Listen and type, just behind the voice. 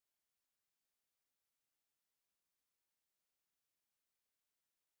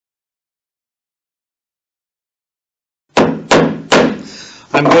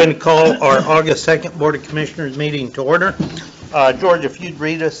I'm going to call our August 2nd Board of Commissioners meeting to order. George, if you'd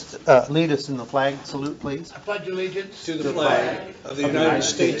lead us in the flag salute, please. I pledge allegiance to the flag of the United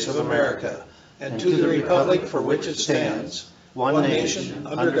States of America and to the republic for which it stands, one nation,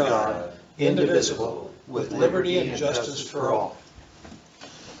 under God, indivisible, with liberty and justice for all.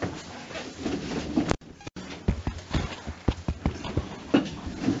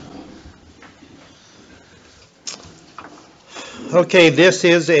 Okay, this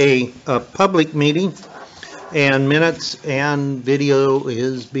is a public meeting, and minutes and video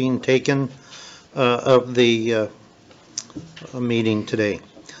is being taken of the meeting today.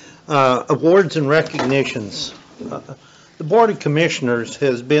 Awards and recognitions. The Board of Commissioners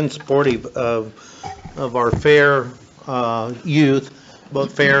has been supportive of our fair youth,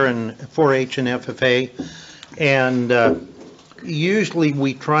 both fair and 4-H and FFA, and usually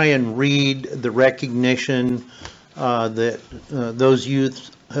we try and read the recognition that those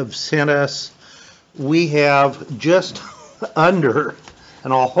youth have sent us. We have just under,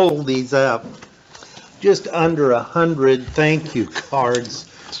 and I'll hold these up, just under 100 thank you cards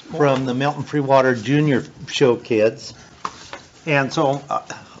from the Milton Freewater Junior Show kids. And so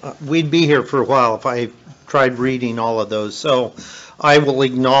we'd be here for a while if I tried reading all of those. So I will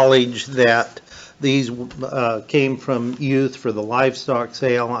acknowledge that these came from youth for the livestock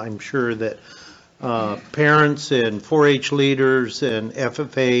sale. I'm sure that parents and 4-H leaders and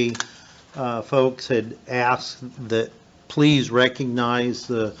FFA folks had asked that please recognize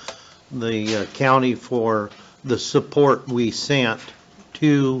the county for the support we sent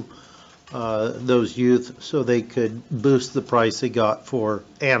to those youth so they could boost the price they got for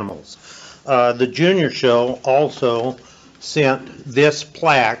animals. The junior show also sent this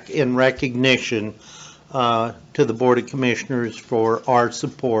plaque in recognition to the Board of Commissioners for our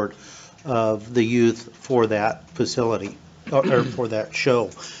support of the youth for that facility or for that show.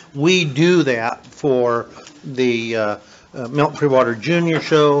 We do that for the Milton Freewater Junior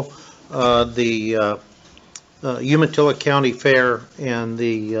Show, the Umatilla County Fair, and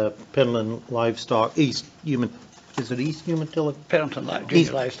the Pendleton Livestock East Umatilla? Pendleton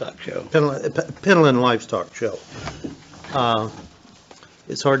Livestock Show. Pendleton Livestock Show.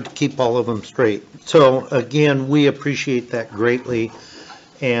 It's hard to keep all of them straight. So again, we appreciate that greatly.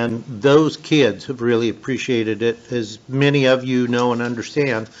 And those kids have really appreciated it. As many of you know and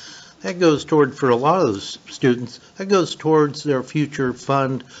understand, that goes toward, for a lot of those students, that goes towards their future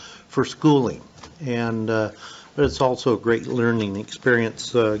fund for schooling. And but it's also a great learning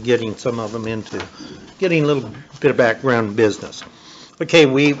experience getting some of them into getting a little bit of background in business. Okay,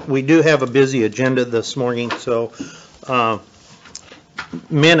 we do have a busy agenda this morning, so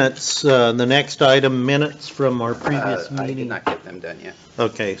minutes, the next item, minutes from our previous meeting. I did not get them done yet.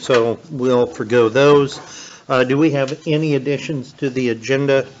 Okay, so we'll forgo those. Do we have any additions to the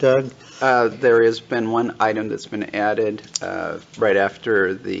agenda, Doug? There has been one item that's been added right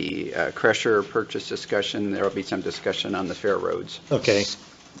after the Crusher purchase discussion. There will be some discussion on the fair roads. Okay.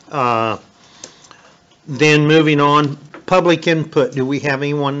 Then moving on, public input. Do we have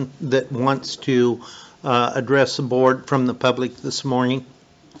anyone that wants to address the board from the public this morning?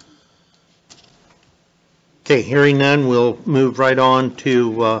 Okay, hearing none, we'll move right on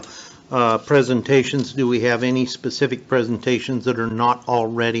to presentations. Do we have any specific presentations that are not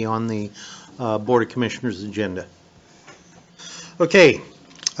already on the Board of Commissioners agenda? Okay,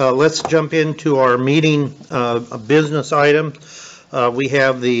 let's jump into our meeting business item. We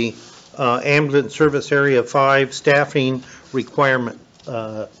have the Ambulance Service Area 5 staffing requirement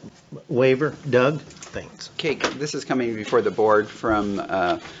waiver. Doug, thanks. Okay, this is coming before the board from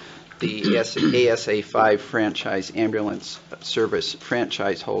the ASA 5 franchise ambulance service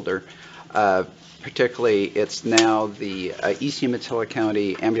franchise holder. Particularly, it's now the East Umatilla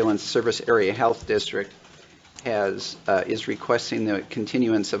County Ambulance Service Area Health District is requesting the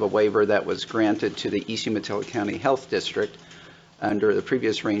continuance of a waiver that was granted to the East Umatilla County Health District under the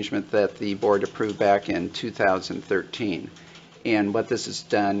previous arrangement that the board approved back in 2013. And what this is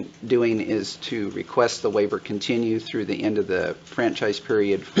doing is to request the waiver continue through the end of the franchise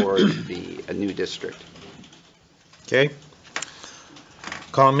period for the new district. Okay.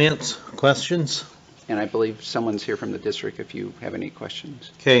 Comments, questions? And I believe someone's here from the district if you have any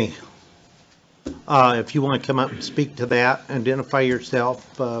questions. Okay. If you want to come up and speak to that, identify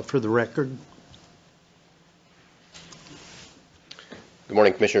yourself for the record. Good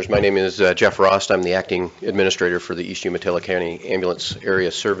morning, Commissioners. My name is Jeff Rost. I'm the acting administrator for the East Umatilla County Ambulance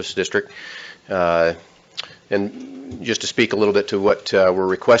Area Service District. And just to speak a little bit to what we're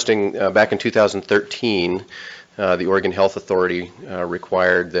requesting, back in 2013, the Oregon Health Authority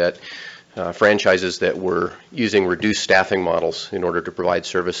required that franchises that were using reduced staffing models in order to provide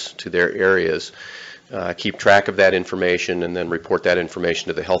service to their areas keep track of that information and then report that information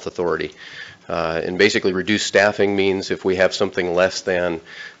to the health authority. And basically reduced staffing means if we have something less than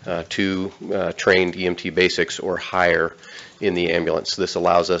 2 trained EMT basics or higher in the ambulance. This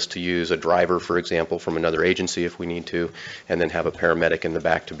allows us to use a driver, for example, from another agency if we need to, and then have a paramedic in the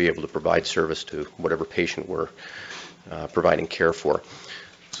back to be able to provide service to whatever patient we're providing care for.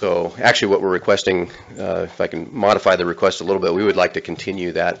 So actually what we're requesting, if I can modify the request a little bit, we would like to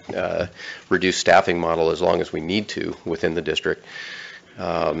continue that reduced staffing model as long as we need to within the district.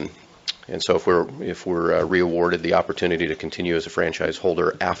 And so if we're re-awarded the opportunity to continue as a franchise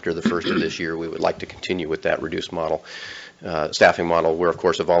holder after the first of this year, we would like to continue with that reduced model, staffing model. We're of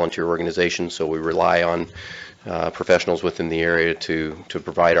course a volunteer organization, so we rely on professionals within the area to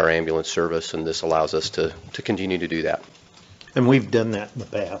provide our ambulance service, and this allows us to continue to do that. And we've done that in the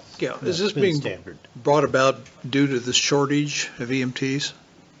past. Yeah, is this It's been being standard. brought about due to the shortage of EMTs?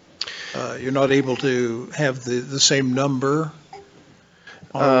 You're not able to have the same number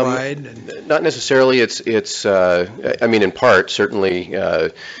on a ride? And Not necessarily. It's I mean, in part, certainly,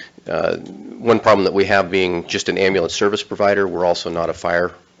 one problem that we have being just an ambulance service provider, we're also not a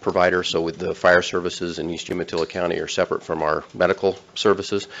fire provider, so with the fire services in East Umatilla County are separate from our medical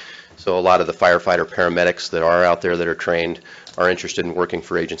services. So a lot of the firefighter paramedics that are out there that are trained are interested in working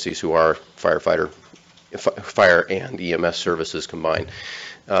for agencies who are fire and EMS services combined.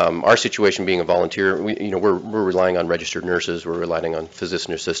 Our situation being a volunteer, we're relying on registered nurses, we're relying on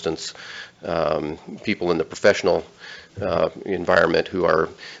physician assistants, people in the professional environment who are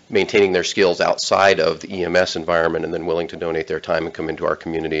maintaining their skills outside of the EMS environment and then willing to donate their time and come into our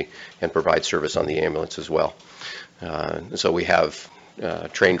community and provide service on the ambulance as well. So we have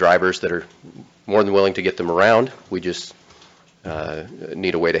trained drivers that are more than willing to get them around. We just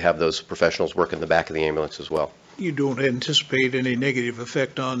need a way to have those professionals work in the back of the ambulance as well. you don't anticipate any negative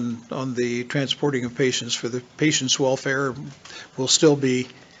effect on the transporting of patients for the patient's welfare? Will still be,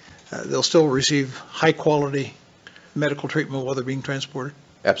 they'll still receive high quality medical treatment while they're being transported?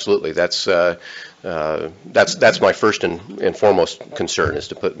 Absolutely. That's my first and foremost concern, is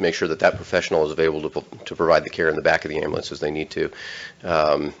to make sure that professional is available to provide the care in the back of the ambulance as they need to.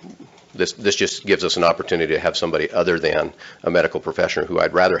 This just gives us an opportunity to have somebody other than a medical professional, who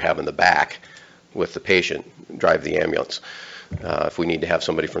I'd rather have in the back with the patient, drive the ambulance. If we need to have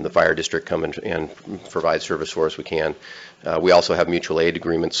somebody from the fire district come and provide service for us, we can. We also have mutual aid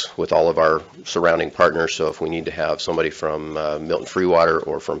agreements with all of our surrounding partners, so if we need to have somebody from Milton Freewater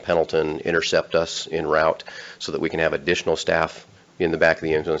or from Pendleton intercept us en route so that we can have additional staff in the back of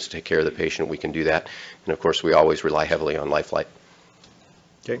the ambulance to take care of the patient, we can do that. And of course, we always rely heavily on Life Flight.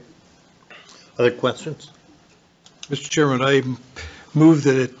 Okay. Other questions? Mr. Chairman, I move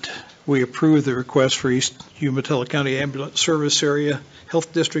that we approve the request for East Umatilla County Ambulance Service Area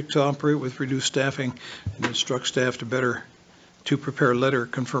Health District to operate with reduced staffing and instruct staff to prepare a letter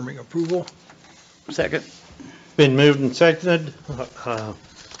confirming approval. Second. Been moved and seconded.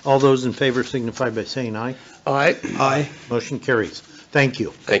 All those in favor signify by saying aye. Aye. Aye. Motion carries. Thank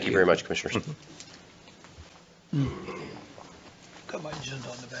you. Thank you very much, Commissioners. Got my agenda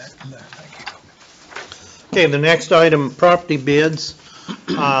on the back there. Thank you. Okay, the next item, property bids.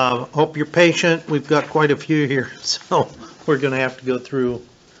 Hope you're patient. We've got quite a few here, so we're going to have to go through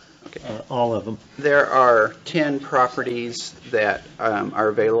all of them. There are 10 properties that are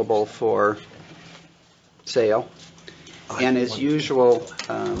available for sale. And as usual,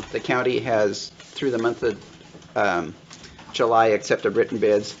 the county has, through the month of July, accepted written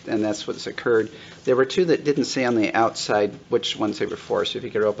bids, and that's what's occurred. There were 2 that didn't say on the outside which ones they were for, so if you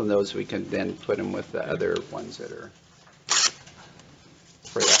could open those, we can then put them with the other ones that are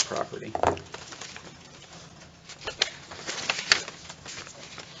for that property.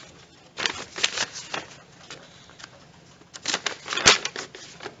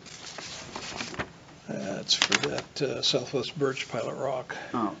 That's for that Southwest Birch Pilot Rock.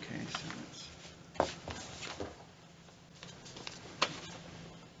 Okay, so that's...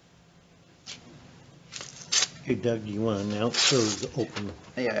 Hey, Doug, do you want to announce or open?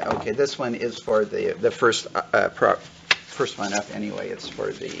 Yeah, okay, this one is for the first one up anyway. It's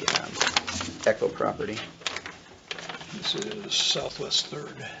for the Echo property. This is Southwest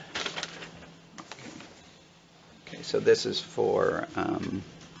 3rd. Okay, so this is for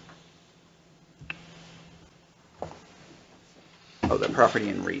the property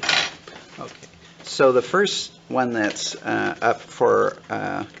in Reed. Okay, so the first one that's up for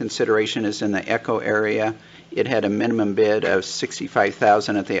consideration is in the Echo area. It had a minimum bid of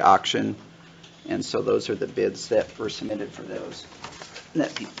 $65,000 at the auction, and so those are the bids that were submitted for those.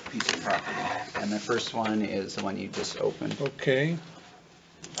 that piece of property. And the first one is the one you just opened. Okay.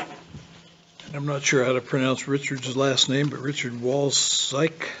 And I'm not sure how to pronounce Richard's last name, but Richard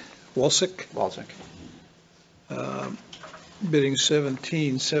Walsick, Walczyk. bidding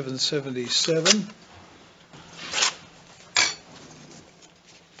 $17,777.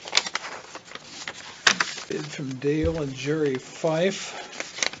 Bid from Dale and Jerry Fife.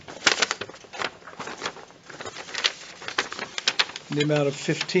 In the amount of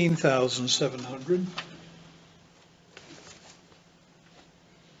 $15,700.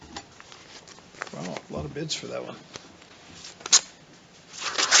 Wow, a lot of bids for that one.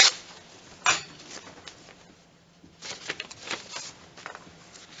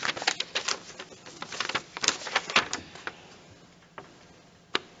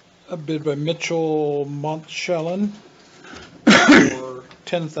 A bid by Mitchell Montchalin for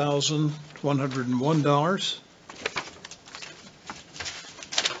 $10,101.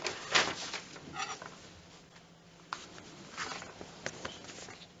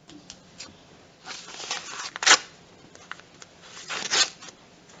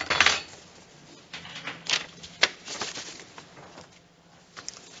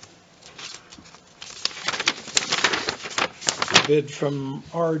 Bid from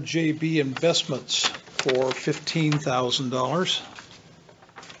RJB Investments for $15,000.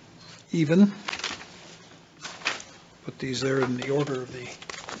 Even. Put these there in the order of the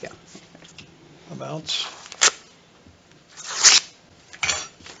amounts.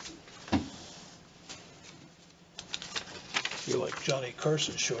 I feel like Johnny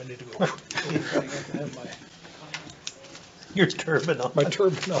Carson's show. I need to go. I can have Your turban on. my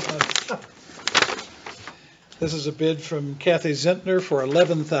turban on. This is a bid from Kathy Zentner for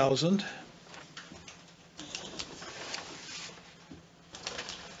 $11,000.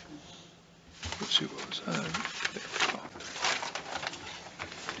 Let's see, what was that?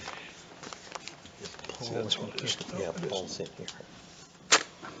 See, that's what it is. Yeah, Paul's in here.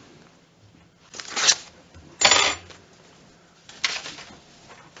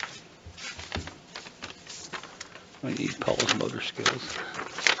 I need Paul's motor skills.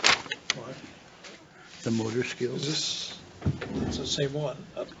 What? The motor Is skills. this, it's the same one.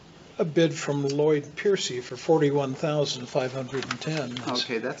 A bid from Lloyd Piercy for $41,510.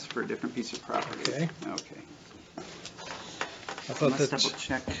 Okay, that's for a different piece of property. Okay. Okay. I thought Let's that's, double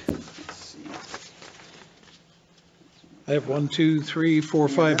check. Let's see. I have 1, 2, 3, 4,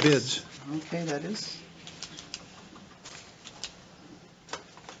 5 bids. Okay, that is.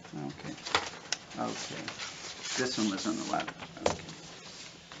 Okay. Okay. This one was on the left. Okay.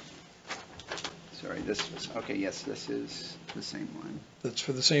 Sorry, this was, okay, yes, this is the same one. That's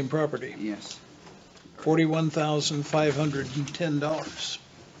for the same property. Yes. $41,510.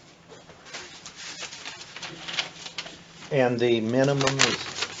 And the minimum is,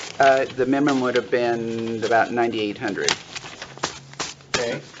 The minimum would have been about 9,800.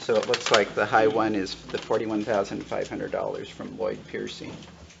 okay, So it looks like the high one is the $41,500 from Lloyd Piercy.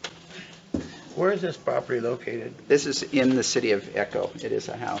 Where is this property located? This is in the city of Echo. It is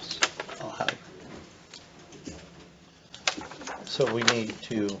a house. so we need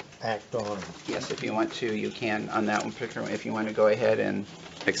to act on, Yes, if you want to, you can on that one particular one. If you want to go ahead and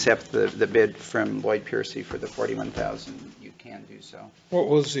accept the bid from Lloyd Piercy for the $41,000, you can do so. What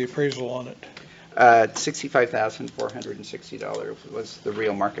was the appraisal on it? $65,460 was the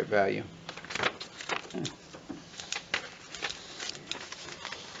real market value.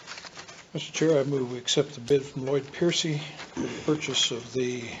 Mr. Chair, I move we accept the bid from Lloyd Piercy for the purchase of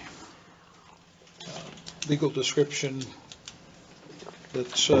the legal description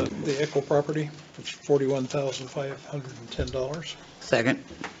that's the Echo property. It's $41,510. Second.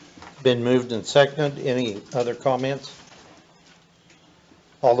 been moved and seconded. Any other comments?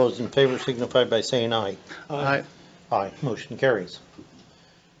 All those in favor signify by saying aye. Aye. Aye, motion carries.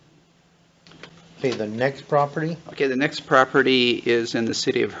 Okay, the next property, Okay, the next property is in the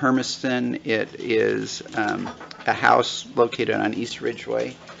city of Hermiston. It is a house located on East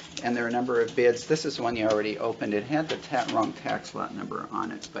Ridgeway, and there are a number of bids. This is one you already opened. It had the wrong tax lot number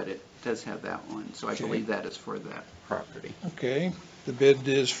on it, but it does have that one, so I believe that is for that property. Okay, the bid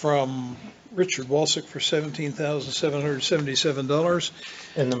is from Richard Walsick for $17,777.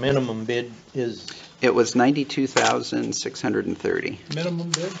 and the minimum bid is, It was $92,630. Minimum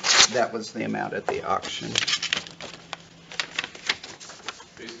bid? That was the amount at the auction.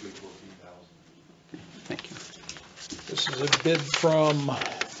 Basically 14,000. Thank you. This is a bid from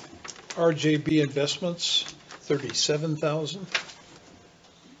RJB Investments, $37,000.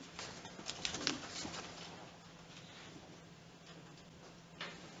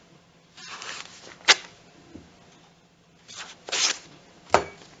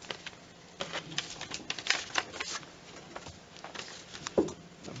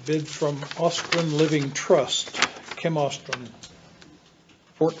 Bid from Ostrom Living Trust, Kim Ostrom,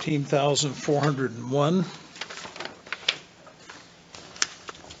 $14,401.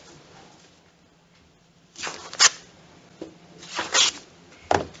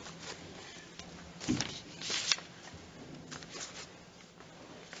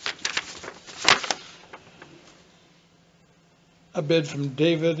 A bid from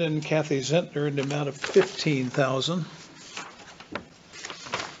David and Kathy Zentner in the amount of $15,000.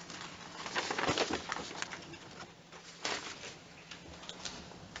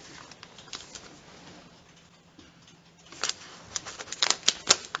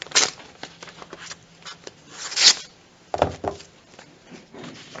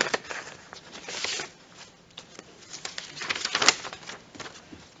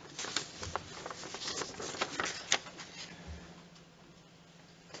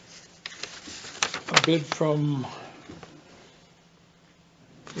 A bid from,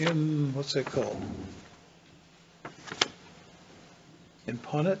 what's that called?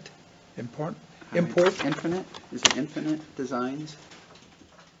 Import? Import? Infinite? Is it Infinite Designs?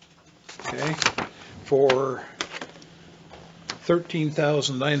 Okay, for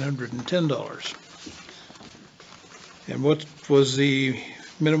 $13,910. And what was the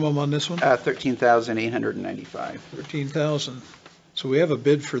minimum on this one? $13,895. 13,000. So we have a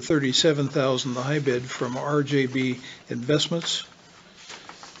bid for 37,000, the high bid from RJB Investments.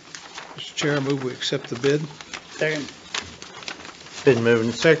 Mr. Chair, I move we accept the bid. Second. Been moved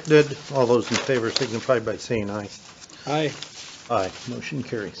and seconded. All those in favor signify by saying aye. Aye. Aye. Motion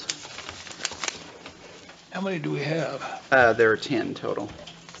carries. How many do we have? There are 10 total.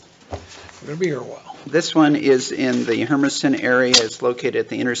 We're going to be here a while. This one is in the Hermiston area. It's located at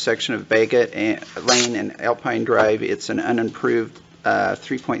the intersection of Bagot Lane and Alpine Drive. It's an unimproved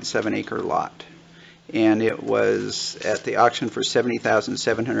 3.7 acre lot. And it was at the auction for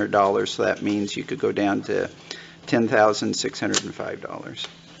 $70,700, so that means you could go down to $10,605.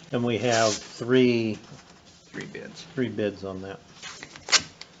 And we have three bids. bids on that.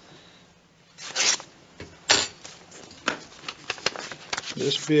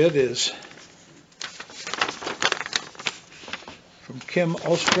 This bid is from Kim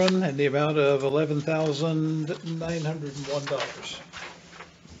Ostrom in the amount of $11,901.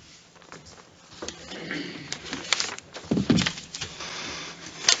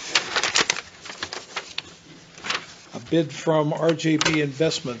 A bid from RJB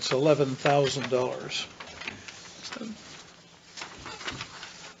Investments, $11,000.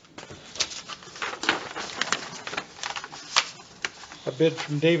 A bid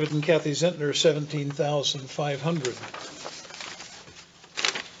from David and Kathy Zentner,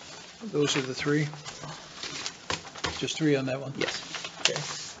 $17,500. Those are the three? Just three on that one? Yes. Okay.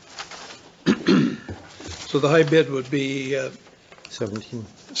 So the high bid would be 17.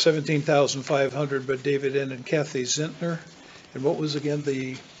 $17,500, but David N. and Kathy Zentner. And what was again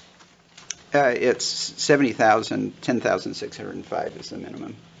the? It's $70,000, $10,605 is the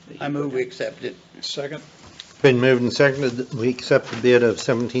minimum. I move we accept it. Second? Been moved and seconded. We accept the bid of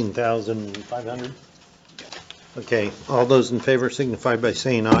 $17,500. Okay. All those in favor signify by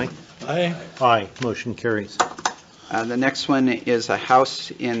saying aye. Aye. Aye. Motion carries. The next one is a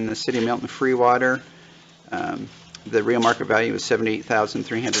house in the city of Milton Freewater. The real market value is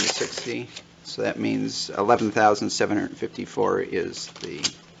 $78,360, so that means $11,754 is the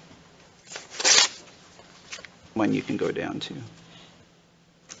one you can go down to.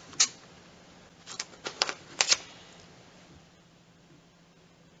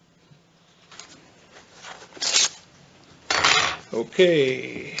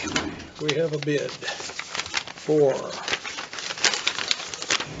 Okay, we have a bid for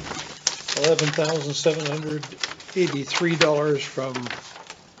 $11,783 from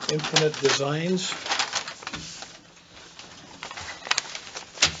Infinite Designs.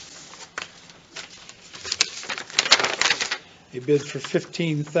 A bid for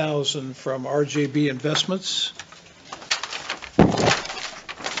 $15,000 from RJB Investments.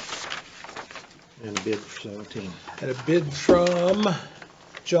 And a bid for 17. And a bid from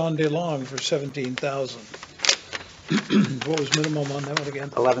John DeLong for $17,000. What was minimum on that one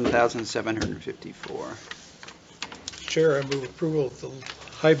again? $11,754. Chair, I move approval of the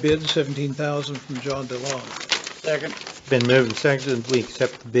high bid, $17,000 from John DeLong. Second. Been moved and seconded. We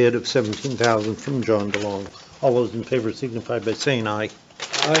accept the bid of $17,000 from John DeLong. All those in favor signify by saying aye.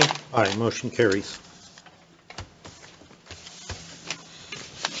 Aye. Aye. Motion carries.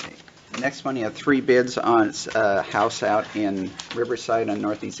 Next one, you have 3 bids on a house out in Riverside on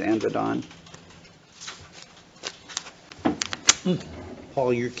Northeast Anvedon.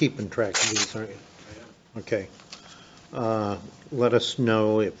 Paul, you're keeping track of these, aren't you? Okay. let us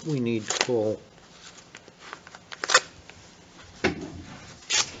know if we need to pull.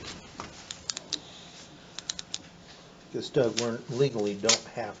 Because Doug, we legally don't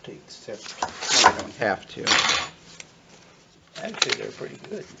have to accept. You don't have to. Actually, they're pretty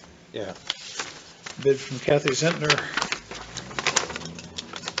good. Yeah. Bid from Kathy Zentner,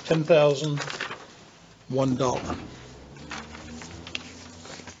 $10,001.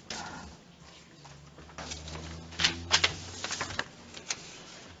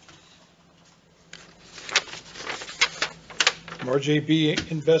 From RJB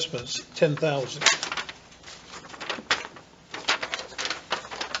Investments, $10,000.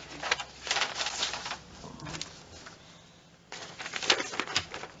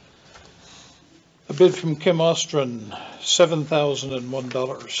 A bid from Kim Ostron,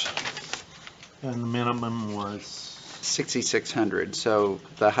 $7,001. And the minimum was, 6,600. So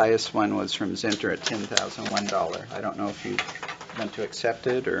the highest one was from Zinter at $10,001. I don't know if you want to accept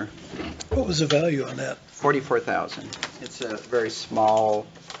it or What was the value on that? 44,000. It's a very small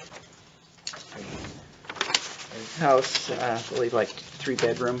house, I believe like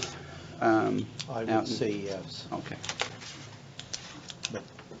 3-bedroom. I Out would say yes. Okay.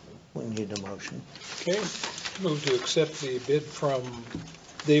 We need a motion. Okay, move to accept the bid from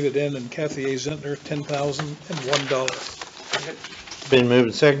David N. and Kathy A. Zentner, $10,001. Been moved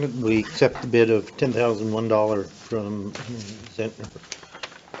and seconded. We accept the bid of $10,001 from Zentner.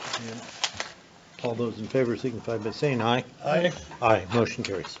 All those in favor signify by saying aye. Aye. Aye. Motion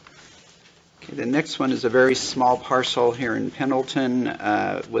carries. Okay, the next one is a very small parcel here in Pendleton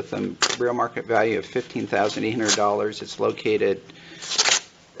with a real market value of $15,800. It's located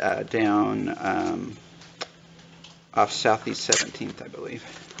down off Southeast 17th, I believe.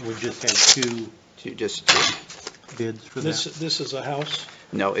 We just had two bids for that. This is a house?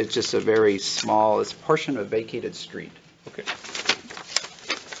 No, it's just a very small, it's a portion of a vacated street. Okay.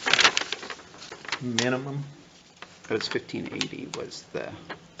 Minimum? It's 1580 was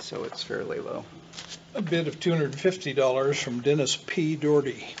so it's fairly low. A bid of $250 from Dennis P.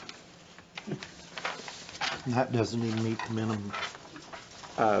 Doherty. And that doesn't even meet the minimum.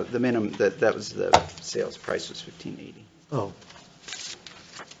 The minimum, that was the sales price was 1580. Oh,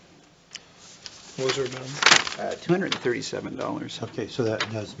 What was her minimum? $237. okay, so that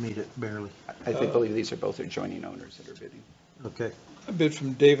does meet it barely. I believe these are both adjoining owners that are bidding. Okay. A bid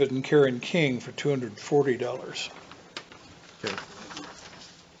from David and Karen King for $240. Okay.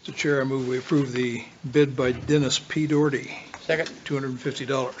 Mr. Chair, I move we approve the bid by Dennis P. Doherty, Second.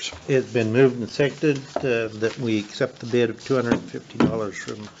 $250. It's been moved and seconded that we accept the bid of $250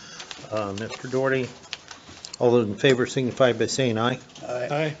 from Mr. Doherty. All those in favor signify by saying aye.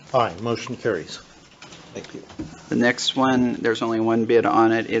 Aye. Aye. Motion carries. Thank you. The next one, there's only one bid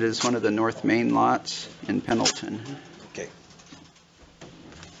on it. It is one of the North Main lots in Pendleton. Okay.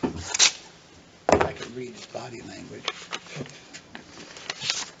 I can read his body language.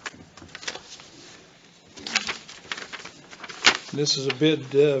 This is a bid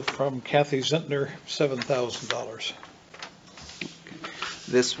from Kathy Zentner, $7,000.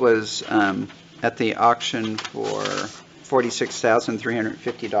 This was at the auction for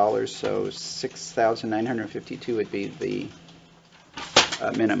 $46,350, so $6,952 would be the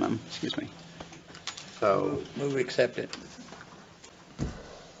minimum, excuse me. So Move accept it.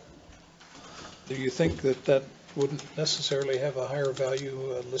 Do you think that wouldn't necessarily have a higher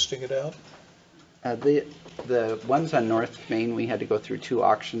value listing it out? the ones on North Main, we had to go through 2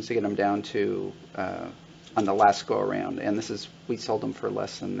 auctions to get them down to on the last go around, and we sold them for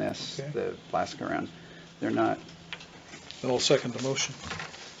less than this, Okay. the last go around. They're not Then I'll second the motion.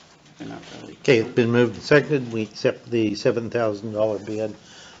 really. Okay, it's been moved and seconded. We accept the $7,000 bid.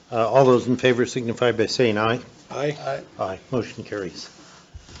 All those in favor signify by saying aye. Aye. Aye. Aye. Motion carries.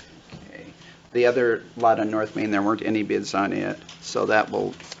 Okay. The other lot on North Main, there weren't any bids on it, so that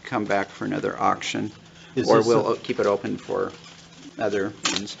will come back for another auction. Or we'll keep it open for other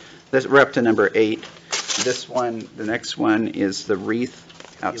ones. We're up to number 8. This one, the next one is the Wreath,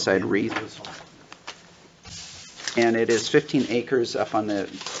 outside Wreath. And it is 15 acres up on the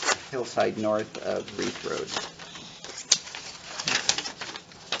hillside north of Wreath Road.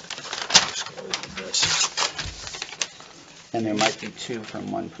 And there might be 2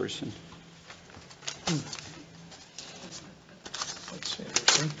 from one person. Let's see,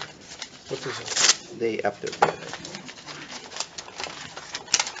 Anderson. What is it? They upped their bid, I think.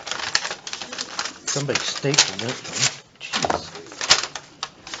 Somebody stapled this one. Jeez.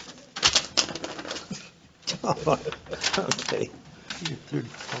 Okay. You're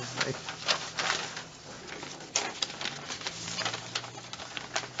 35.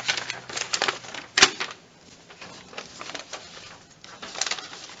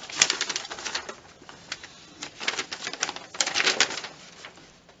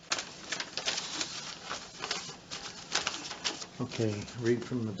 Okay, read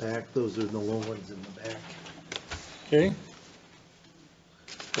from the back. Those are the low ones in the back. Okay.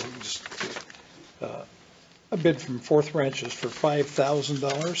 Just, a bid from Fourth Ranches for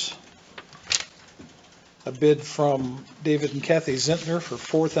 $5,000. A bid from David and Kathy Zentner for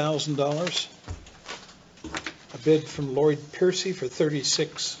 $4,000. A bid from Lloyd Piercy for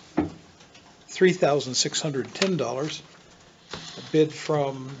 $3,610. A bid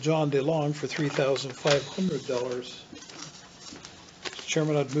from John DeLong for $3,500. Mr.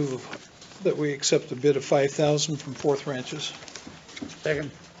 Chairman, I'd move that we accept the bid of $5,000 from Fourth Ranches. Second.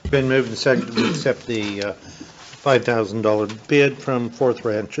 Been moved and seconded to accept the $5,000 bid from Fourth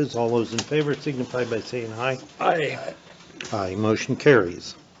Ranches. All those in favor signify by saying aye. Aye. Aye, motion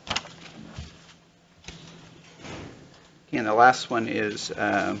carries. And the last one is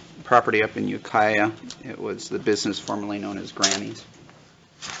property up in Ukiah. It was the business formerly known as Granny's.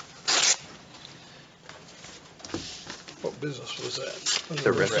 What business was that?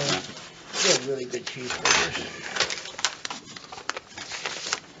 The restaurant. They have really good cheeseburgers.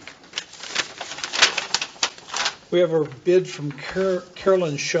 We have a bid from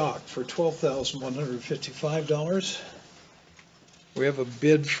Carolyn Schock for $12,155. We have a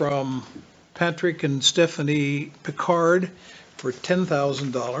bid from Patrick and Stephanie Picard for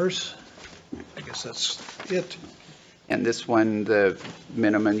 $10,000. I guess that's it. And this one, the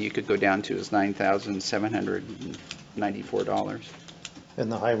minimum you could go down to is $9,794.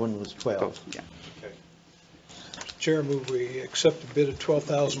 And the high one was 12. Yeah. Chair, move we accept a bid of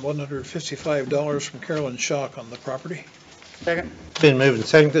 $12,155 from Carolyn Schock on the property. Second. Been moved and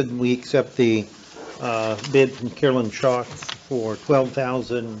seconded. We accept the bid from Carolyn Schock for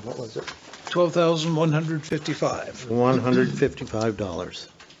 $12,000, what was it? $12,155. $155.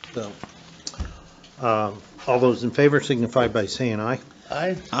 So, all those in favor signify by saying aye.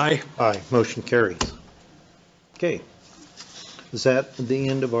 Aye. Aye. Aye, motion carries. Okay. Is that the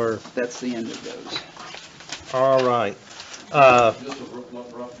end of our, That's the end of those. all right. Just a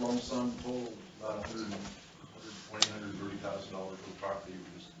rough lump sum, total about $130,000 for the property.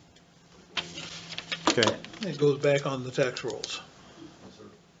 Okay. It goes back on the tax rolls.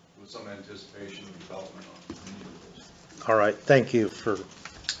 With some anticipation of development on any of those. All right, thank you for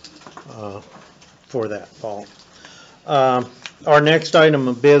that, Paul. Our next item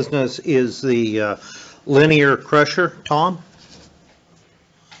of business is the linear crusher. Tom?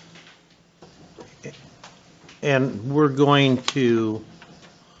 And we're going to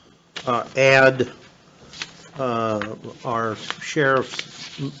add our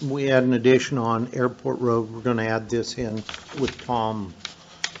sheriff's, we had an addition on Airport Road. We're going to add this in with Tom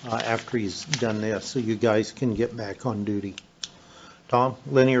after he's done this, so you guys can get back on duty. Tom,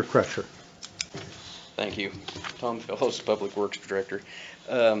 linear crusher. Thank you. Tom Fellows, Public Works Director.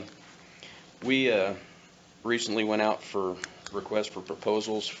 We recently went out for requests for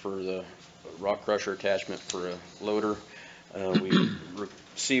proposals for the rock crusher attachment for a loader. We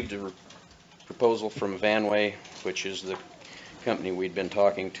received a proposal from Vanway, which is the company we'd been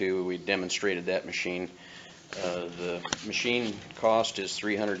talking to. We demonstrated that machine. The machine cost is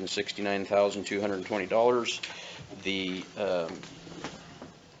 $369,220. The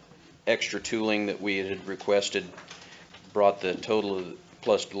extra tooling that we had requested brought the total of,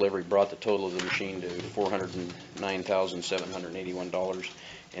 plus delivery, brought the total of the machine to $409,781,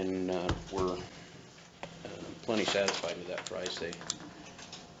 and we're plenty satisfied with that price.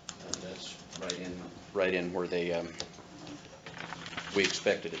 That's right in where they we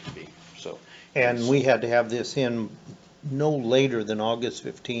expected it to be. So. And we had to have this in no later than August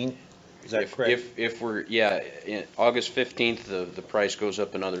 15th. Is that correct? If we're, yeah, August 15th, the price goes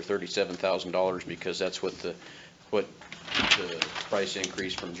up another $37,000 because that's what the price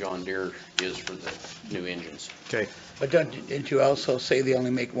increase from John Deere is for the new engines. Okay. But didn't you also say they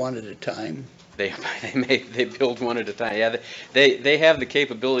only make one at a time? They build one at a time. Yeah, they have the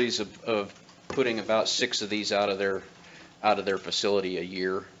capabilities of putting about 6 of these out of their facility a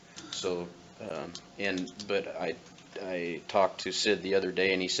year. So, but I talked to Sid the other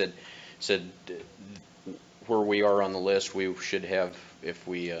day, and he said where we are on the list, we should have, if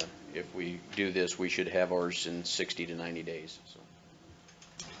we do this, we should have ours in 60 to 90 days. So.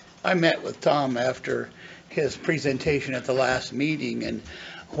 I met with Tom after his presentation at the last meeting, and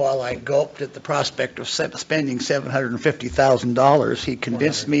while I gulped at the prospect of spending $750,000, he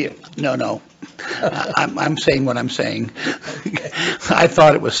convinced me, no, I'm saying what I'm saying. I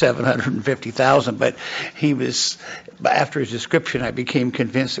thought it was 750,000, but after his description, I became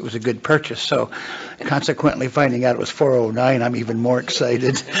convinced it was a good purchase. So consequently, finding out it was 409, I'm even more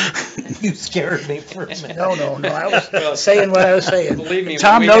excited. You scared me for a minute. No, I was saying what I was saying. Believe me,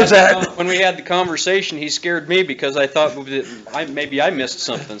 Tom knows that. When we had the conversation, he scared me because I thought maybe I missed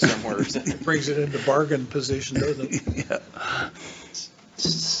something somewhere. Brings it into bargain position, doesn't it? Yeah.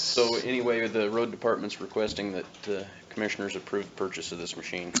 So anyway, the road department's requesting that commissioners approve the purchase of this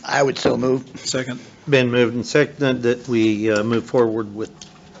machine. I would so move. Second. Been moved and seconded that we move forward with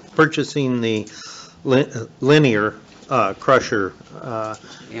purchasing the linear crusher.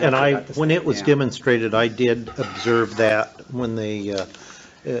 And when it was demonstrated, I did observe that when they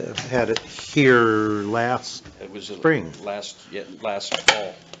had it here last It was spring. last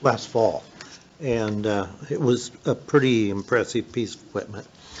fall. Last fall. And it was a pretty impressive piece of equipment.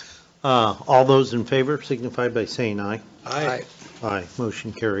 All those in favor signify by saying aye. Aye. Aye,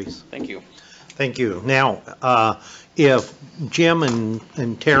 motion carries. Thank you. Thank you. Now, if Jim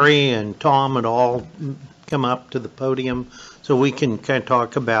and Terry and Tom would all come up to the podium so we can kind of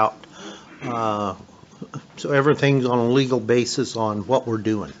talk about, so everything's on a legal basis on what we're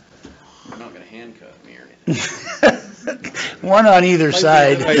doing. You're not going to handcuff me or anything. One on either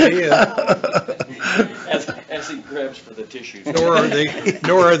side. As he grabs for the tissues. Nor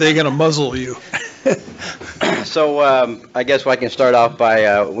are they going to muzzle you. So I guess I can start off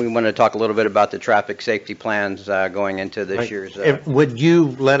by, we want to talk a little bit about the traffic safety plans going into this year's Would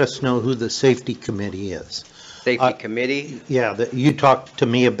you let us know who the safety committee is? safety committee. Yeah, that you talked to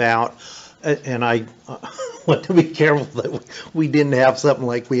me about, and I want to be careful that we didn't have something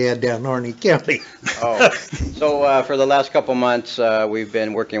like we had down in Harney County. Oh, so for the last couple months, we've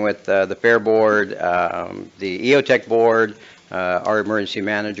been working with the Fair Board, the EOTech Board, our emergency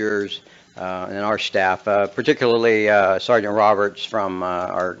managers, and our staff, particularly Sergeant Roberts from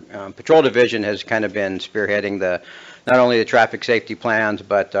our patrol division has kind of been spearheading not only the traffic safety plans,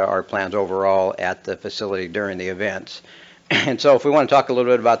 but our plans overall at the facility during the events. And so if we want to talk a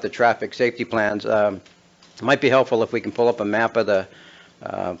little bit about the traffic safety plans, it might be helpful if we can pull up a map of the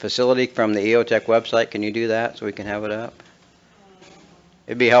facility from the EOTech website. Can you do that so we can have it up?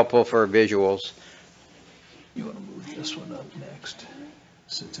 It'd be helpful for visuals. You want to move this one up next?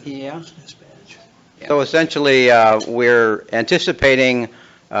 Yeah. Dispatch. So essentially, we're anticipating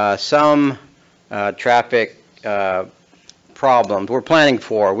some traffic problems. We're planning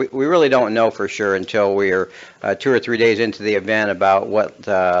for. We really don't know for sure until we're 2 or 3 days into the event about what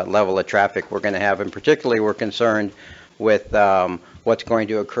level of traffic we're going to have. And particularly, we're concerned with what's going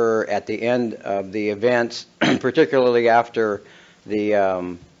to occur at the end of the events, particularly after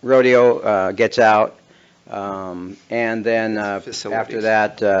the rodeo gets out. And then after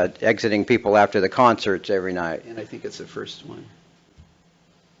that, exiting people after the concerts every night. And I think it's the first one.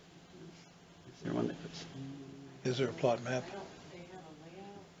 Is there one that puts? Is there a plot map?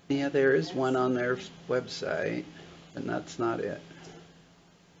 Yeah, there is one on their website, and that's not it.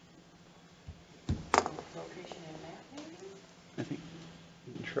 I think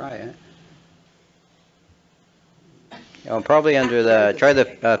you can try it. Probably under try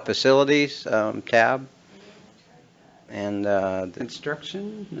the facilities tab. And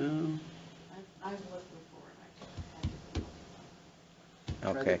Construction? No.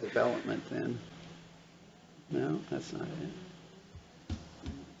 Try okay. the development then. No, that's not it.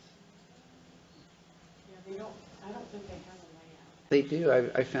 They do.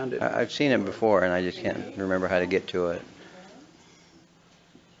 I found it. I've seen it before, and I just can't remember how to get to it.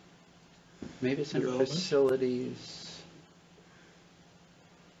 Maybe it's under Development? facilities.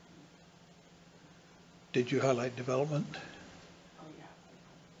 Did you highlight development?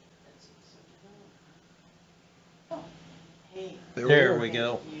 There we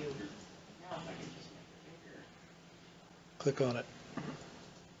go. Click on it.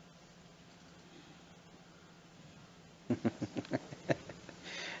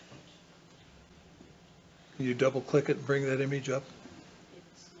 Can you double click it and bring that image up?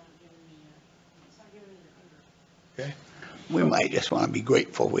 Okay. We might just want to be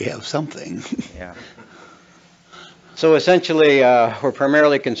grateful we have something. Yeah. So essentially, we're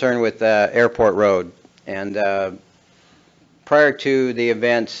primarily concerned with Airport Road, and prior to the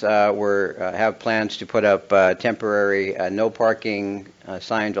events, we have plans to put up temporary no parking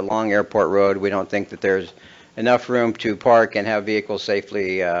signs along Airport Road. We don't think that there's enough room to park and have vehicles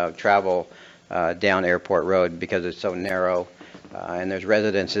safely travel down Airport Road because it's so narrow, and there's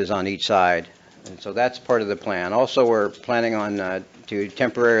residences on each side. And so that's part of the plan. Also, we're planning on to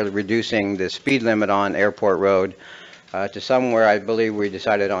temporarily reducing the speed limit on Airport Road to somewhere, I believe we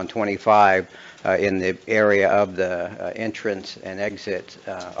decided on 25 in the area of the entrance and exit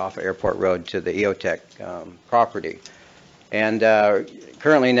off of Airport Road to the EOTech property. And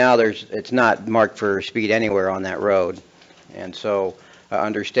currently now it's not marked for speed anywhere on that road. And so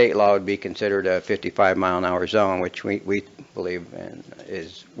under state law, it would be considered a 55-mile-an-hour zone, which we believe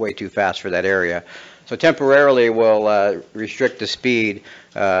is way too fast for that area. So temporarily, we'll restrict the speed.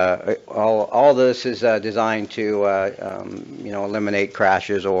 All this is designed to, eliminate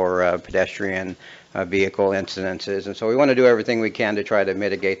crashes or pedestrian vehicle incidences. And so we want to do everything we can to try to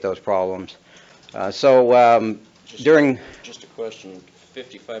mitigate those problems. Just a question,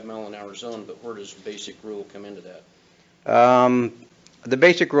 55-mile-an-hour zone, but where does basic rule come into that? The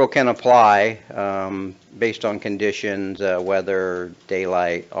basic rule can apply based on conditions, weather,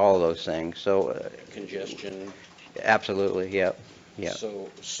 daylight, all of those things. So Congestion? Absolutely, yep.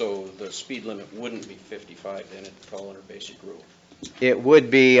 So the speed limit wouldn't be 55, then it'd fall under basic rule? It would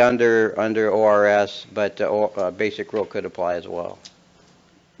be under ORS, but basic rule could apply as well.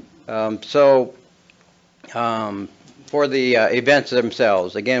 For the events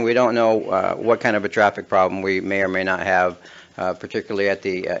themselves, again, we don't know what kind of a traffic problem we may or may not have, particularly at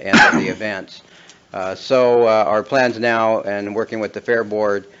the end of the events. Our plans now, and working with the Fair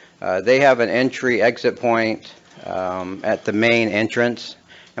Board, they have an entry-exit point at the main entrance.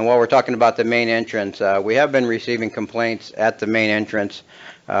 And while we're talking about the main entrance, we have been receiving complaints at the main entrance,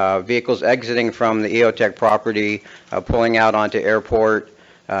 vehicles exiting from the EOTech property, pulling out onto Airport,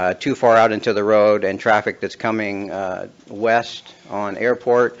 too far out into the road, and traffic that's coming west on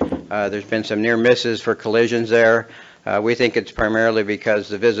Airport. There's been some near misses for collisions there. We think it's primarily because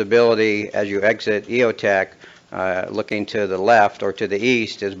the visibility as you exit EOTech, looking to the left or to the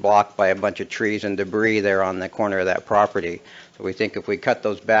east, is blocked by a bunch of trees and debris there on the corner of that property. So we think if we cut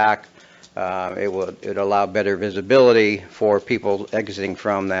those back, it would allow better visibility for people exiting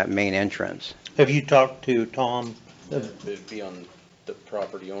from that main entrance. Have you talked to Tom? It'd be on the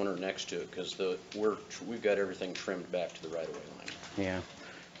property owner next to it, because we've got everything trimmed back to the right-of-way line. Yeah.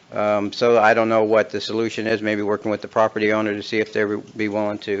 So I don't know what the solution is, maybe working with the property owner to see if they would be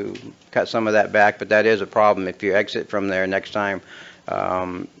willing to cut some of that back, but that is a problem. If you exit from there next time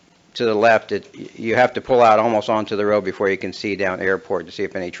to the left, you have to pull out almost onto the road before you can see down Airport to see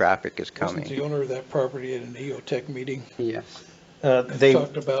if any traffic is coming. Wasn't the owner of that property at an EOTech meeting? Yes. They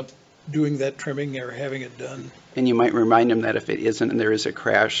Talked about doing that trimming or having it done. And you might remind him that if it isn't and there is a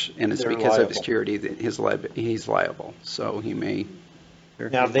crash and it's They're because liable. of security, that he's liable. So he may.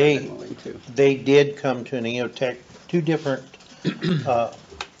 Now, they did come to an EOTech, two different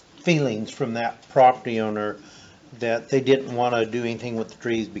feelings from that property owner, that they didn't want to do anything with the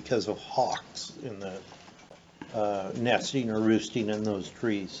trees because of hawks in the nesting or roosting in those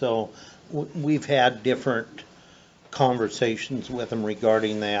trees. So we've had different conversations with them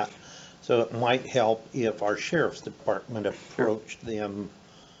regarding that. So it might help if our sheriff's department approached them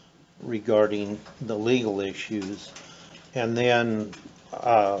regarding the legal issues. And then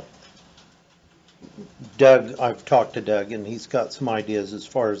Doug, I've talked to Doug, and he's got some ideas as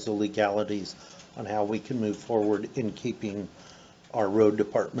far as the legalities on how we can move forward in keeping our road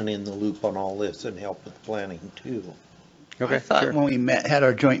department in the loop on all this and help with planning too. Okay, I thought sure. when we had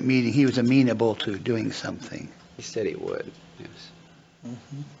our joint meeting, he was amenable to doing something. He said he would, yes.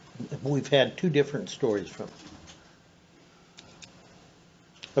 Mm-hmm. We've had two different stories from him.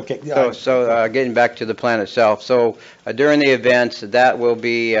 Okay. So getting back to the plan itself, so during the events, that will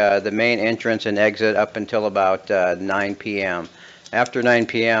be the main entrance and exit up until about 9 p.m. After 9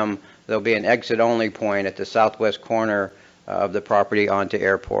 p.m., there'll be an exit-only point at the southwest corner of the property onto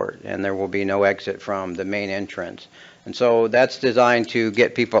Airport, and there will be no exit from the main entrance. And so that's designed to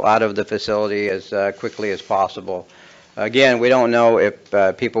get people out of the facility as quickly as possible. Again, we don't know if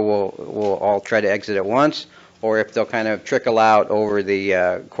people will all try to exit at once, or if they'll kind of trickle out over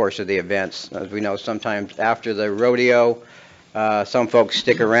the course of the events. As we know, sometimes after the rodeo, some folks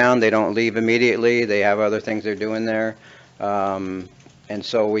stick around. They don't leave immediately. They have other things they're doing there. And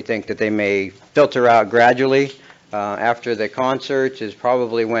so we think that they may filter out gradually. After the concert is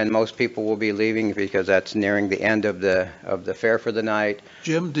probably when most people will be leaving, because that's nearing the end of the fair for the night.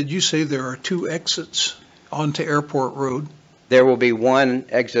 Jim, did you say there are two exits onto Airport Road? There will be one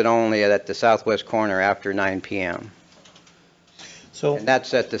exit only at the southwest corner after 9 p.m. So And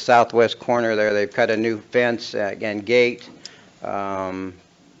that's at the southwest corner there. They've cut a new fence, again, gate on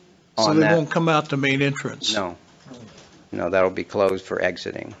So they that. won't come out the main entrance? No. No, that'll be closed for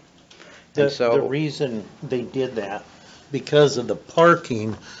exiting. the And so- reason they did that, because of the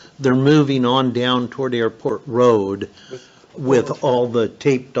parking, they're moving on down toward Airport Road with all the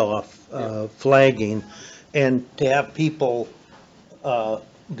taped off flagging. and to have people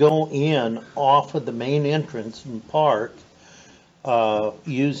go in off of the main entrance and park,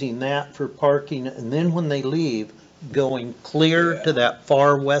 using that for parking, and then when they leave, going clear to that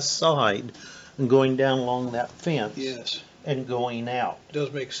far west side and going down along that fence Yes, and going out. it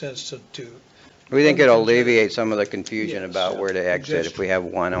does make sense to We think it'll alleviate some of the confusion Yes. about where to exit if we have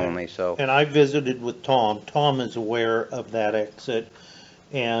one only, so. And I visited with Tom. Tom is aware of that exit.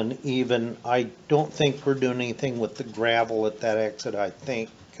 And even, I don't think we're doing anything with the gravel at that exit. I think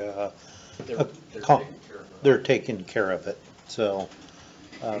they're taking care of it. So,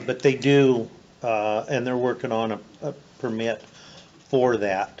 but they do, and they're working on a permit for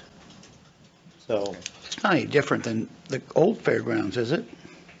that. So, It's not any different than the old fairgrounds, is it?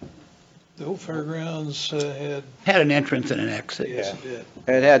 The old fairgrounds had, Had an entrance and an exit. yes, it did.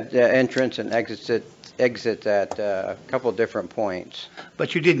 It had entrance and exit at a couple different points.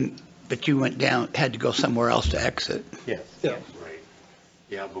 But you went down, had to go somewhere else to exit. Yeah, Right.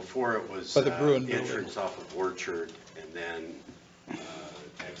 Yeah, before it was By the Bruin building. entrance off of Orchard and then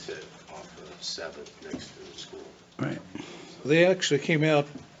exit off of 7th next to the school. Right. They actually came out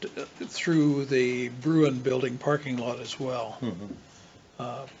through the Bruin building parking lot as well.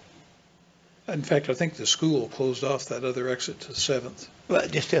 In fact, I think the school closed off that other exit to 7th. Well,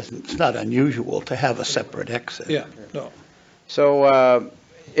 it just isn't, it's not unusual to have a separate exit. Yeah, no. So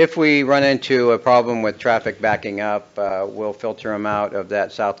if we run into a problem with traffic backing up, we'll filter them out of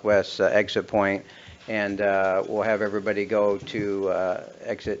that southwest exit point, and we'll have everybody go to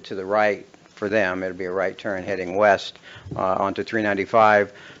exit to the right for them. It'll be a right turn heading west onto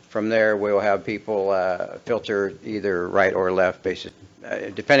 395. From there, we'll have people filter either right or left, basically,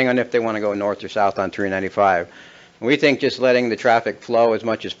 depending on if they want to go north or south on 395. We think just letting the traffic flow as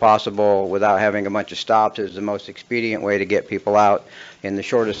much as possible without having a bunch of stops is the most expedient way to get people out in the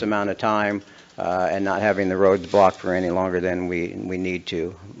shortest amount of time and not having the roads blocked for any longer than we need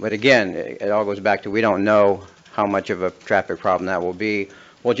to. But again, it all goes back to we don't know how much of a traffic problem that will be.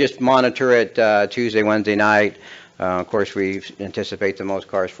 We'll just monitor it Tuesday, Wednesday night. Of course, we anticipate the most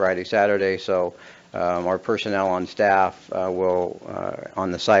cars Friday, Saturday, so our personnel on staff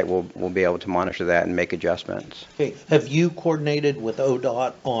on the site will be able to monitor that and make adjustments. okay, have you coordinated with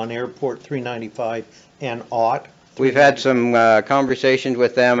ODOT on Airport 395 and OT? We've had some conversations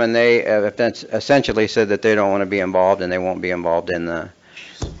with them, and they have essentially said that they don't want to be involved, and they won't be involved in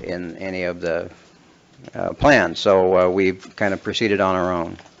any of the plans. So we've kind of proceeded on our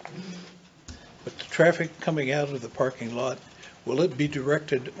own. But the traffic coming out of the parking lot, will it be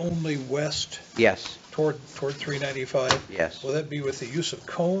directed only west Yes, toward 395? yes. Will that be with the use of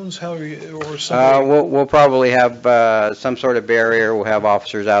cones, or something? We'll probably have some sort of barrier. We'll have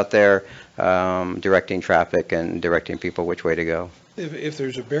officers out there directing traffic and directing people which way to go. If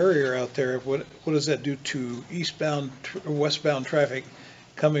there's a barrier out there, what does that do to westbound traffic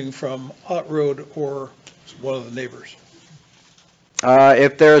coming from Ott Road or one of the neighbors?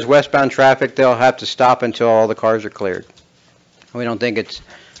 If there's westbound traffic, they'll have to stop until all the cars are cleared. We don't think it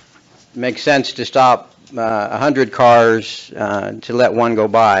makes sense to stop 100 cars to let one go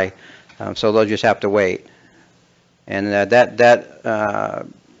by, so they'll just have to wait. And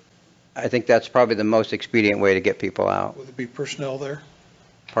I think that's probably the most expedient way to get people out. Will there be personnel there?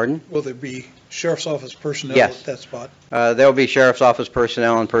 Pardon? Will there be sheriff's office personnel Yes. at that spot? There'll be sheriff's office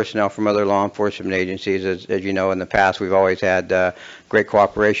personnel and personnel from other law enforcement agencies. As you know, in the past, we've always had great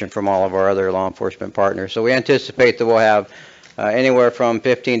cooperation from all of our other law enforcement partners. So we anticipate that we'll have anywhere from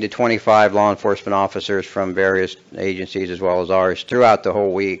 15 to 25 law enforcement officers from various agencies as well as ours throughout the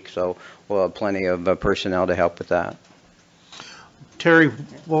whole week. So we'll have plenty of personnel to help with that. Terry,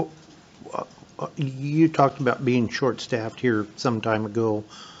 well, you talked about being short-staffed here some time ago,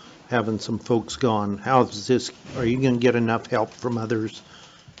 having some folks gone. How's this, are you going to get enough help from others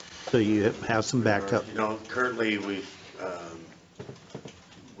so you have some backup? You know, currently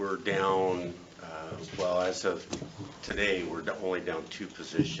we're down, well, as of today, we're only down 2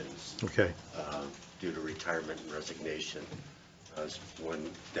 positions Okay. due to retirement and resignation. As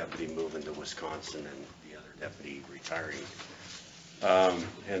one deputy moving to Wisconsin and the other deputy retiring.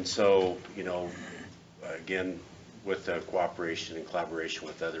 And so, you know, again, with the cooperation and collaboration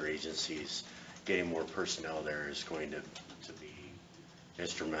with other agencies, getting more personnel there is going to be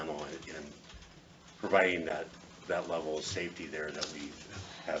instrumental in providing that level of safety there that we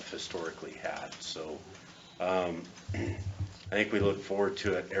have historically had. So I think we look forward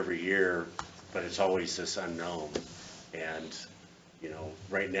to it every year, but it's always this unknown. And, you know,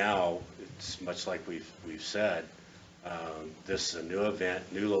 right now, it's much like we've said, this is a new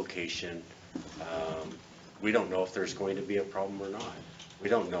event, new location. We don't know if there's going to be a problem or not. we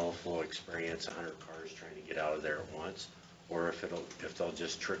don't know if we'll experience 100 cars trying to get out of there at once, or if they'll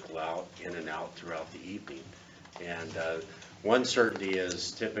just trickle out, in and out throughout the evening. And one certainty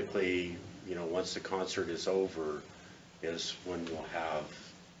is typically, once the concert is over, is when we'll have,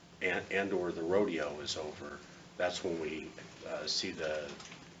 and/or the rodeo is over, that's when we see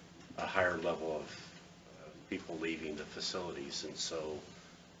a higher level of people leaving the facilities. And so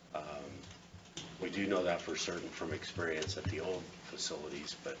we do know that for certain from experience at the old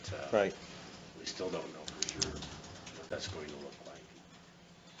facilities, but Right. we still don't know for sure what that's going to look like.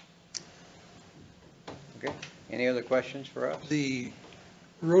 Okay. Any other questions for us? The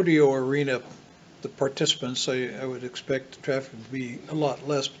rodeo arena, the participants, I would expect the traffic to be a lot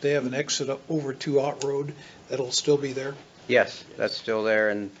less, but they have an exit over to Ott Road that'll still be there. Yes, that's still there.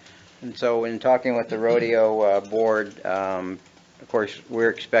 And so in talking with the rodeo board, of course,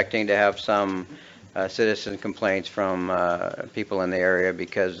 we're expecting to have some citizen complaints from people in the area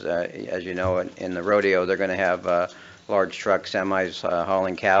because, as you know, in the rodeo, they're going to have large truck semis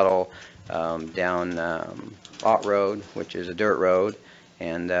hauling cattle down Ott Road, which is a dirt road,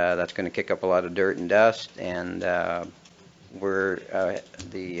 and that's going to kick up a lot of dirt and dust. And the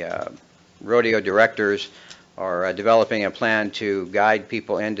rodeo directors are developing a plan to guide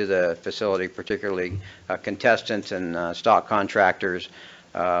people into the facility, particularly contestants and stock contractors.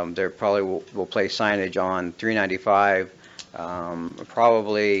 They probably will place signage on 395,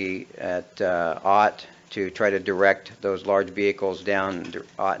 probably at Ott, to try to direct those large vehicles down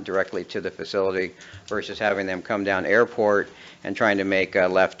Ott directly to the facility versus having them come down Airport and trying to make a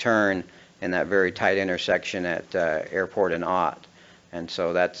left turn in that very tight intersection at Airport and Ott. And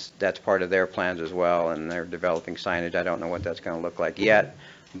so that's part of their plans as well, and they're developing signage. I don't know what that's going to look like yet,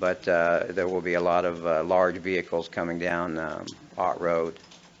 but there will be a lot of large vehicles coming down Ott Road.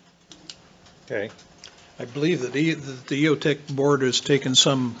 Okay. I believe that the EOTech board has taken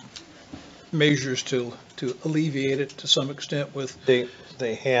some measures to alleviate it to some extent with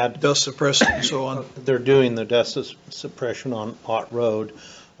They had, dust suppressant and so on. they're doing the dust suppression on Ott Road.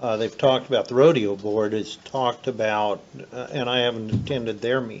 They've talked about, the rodeo board has talked about, and I haven't attended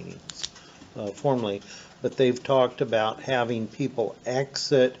their meetings formally, but they've talked about having people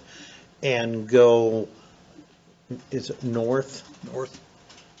exit and go, is it north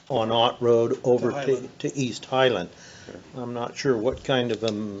on Ott Road over to East Highland. I'm not sure what kind of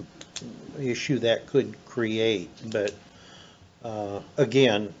issue that could create, but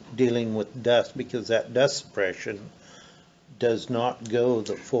again, dealing with dust, because that dust suppression does not go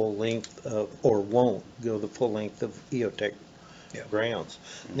the full length of, or won't go the full length of EOTech grounds.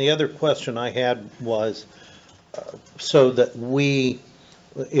 And the other question I had was, so that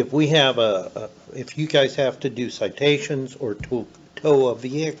if we have if you guys have to do citations or tow a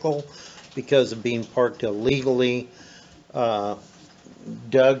vehicle because of being parked illegally,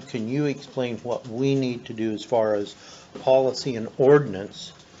 Doug, can you explain what we need to do as far as policy and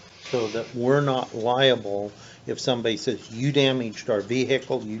ordinance so that we're not liable if somebody says, you damaged our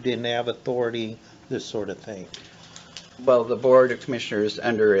vehicle, you didn't have authority, this sort of thing? Well, the Board of Commissioners,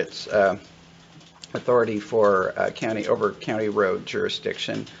 under its authority for county road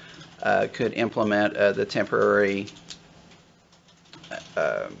jurisdiction, could implement the temporary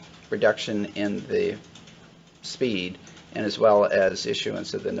reduction in the speed, and as well as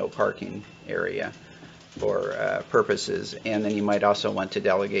issuance of the no parking area for purposes. And then you might also want to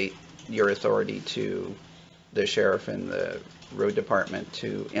delegate your authority to the sheriff and the road department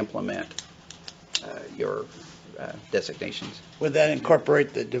to implement your designations. Would that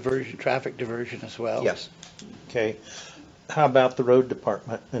incorporate the traffic diversion as well? Yes. Okay. How about the road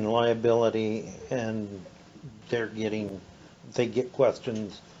department and liability, and they get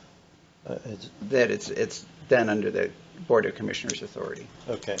questions? That it's done under the Board of Commissioners authority.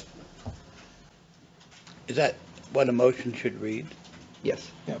 Okay. Is that what a motion should read? Yes.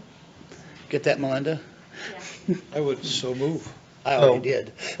 Get that, Melinda? I would so move. I already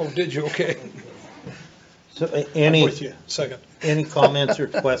did. Oh, did you? Okay. So I'm with you. Second. any comments or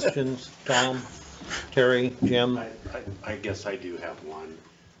questions, Tom, Terry, Jim? I guess I do have one.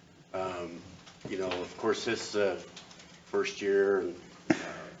 Of course, this is the first year, and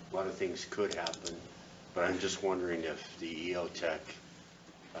a lot of things could happen, but I'm just wondering if the EOTech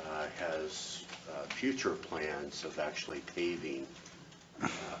has future plans of actually paving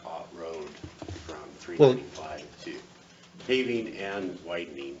Ott Road from 395 to paving and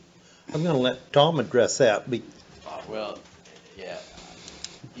widening. I'm going to let Tom address that. Well, yeah.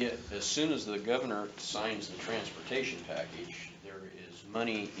 As soon as the governor signs the transportation package, there is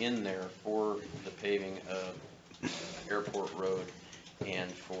money in there for the paving of Airport Road and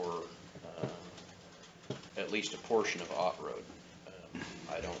for at least a portion of Ott Road.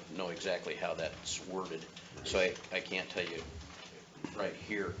 I don't know exactly how that's worded, so I can't tell you right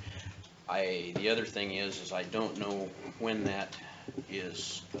here. The other thing is I don't know when that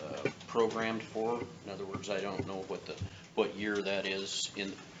is programmed for. In other words, I don't know what year that is.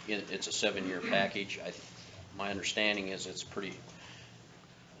 It's a 7-year package. My understanding is it's pretty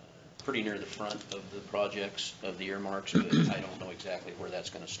near the front of the projects of the earmarks, but I don't know exactly where that's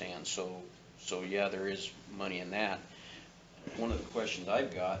going to stand. So yeah, there is money in that. One of the questions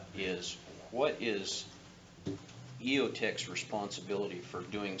I've got is, what is EOTech's responsibility for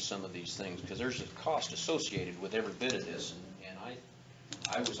doing some of these things? Because there's a cost associated with every bit of this, and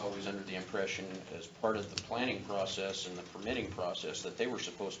I was always under the impression, as part of the planning process and the permitting process, that they were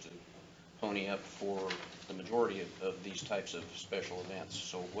supposed to pony up for the majority of these types of special events.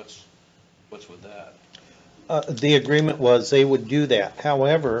 So what's with that? The agreement was they would do that.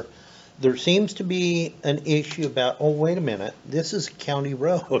 However, there seems to be an issue about, oh, wait a minute, this is a county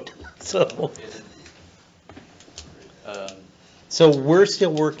road. So we're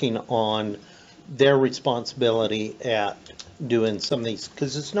still working on their responsibility at doing some of these,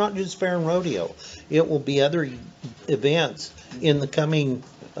 because it's not just Fair and Rodeo. It will be other events in the coming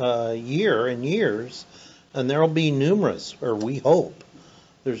year and years, and there will be numerous, or we hope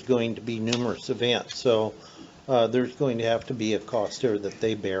there's going to be numerous events. So there's going to have to be a cost there that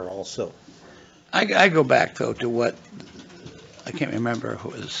they bear also. I go back, though, to what, I can't remember who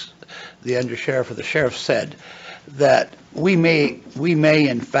was the undersheriff or the sheriff said, that we may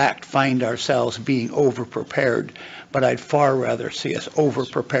in fact find ourselves being over-prepared, but I'd far rather see us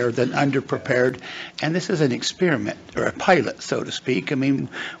over-prepared than under-prepared. And this is an experiment, or a pilot, so to speak. I mean,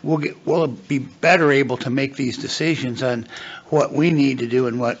 we'll be better able to make these decisions on what we need to do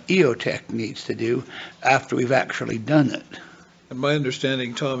and what EOTech needs to do after we've actually done it. And my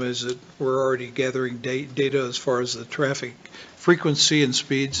understanding, Tom, is that we're already gathering data as far as the traffic frequency and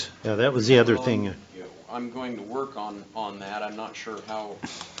speeds. Yeah, that was the other thing. I'm going to work on that. I'm not sure how.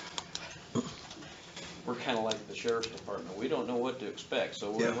 We're kind of like the sheriff's department. We don't know what to expect, so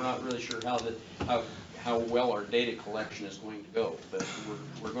we're not really sure how well our data collection is going to go. But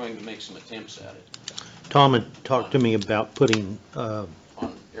we're going to make some attempts at it. Tom had talked to me about putting on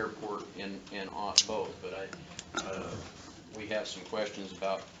airport and on both, but we have some questions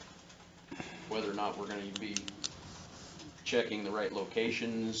about whether or not we're going to be checking the right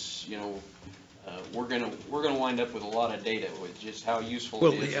locations. You know, we're going to wind up with a lot of data, with just how useful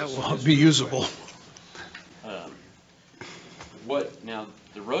it is. Well, yeah, will be usable. Now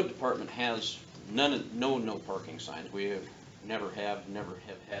the road department has no parking signs. We never have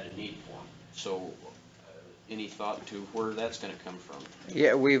had a need for them. So any thought to where that's going to come from?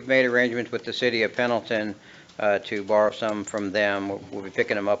 Yeah, we've made arrangements with the city of Pendleton to borrow some from them. We'll be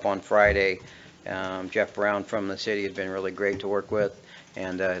picking them up on Friday. Jeff Brown from the city has been really great to work with,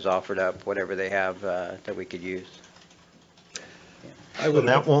 and has offered up whatever they have that we could use. Well,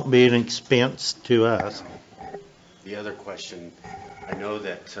 that won't be an expense to us. The other question, I know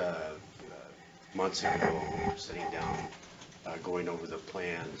that months ago, we were sitting down going over the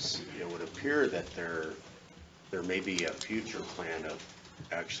plans. It would appear that there may be a future plan of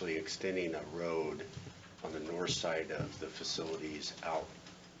actually extending a road on the north side of the facilities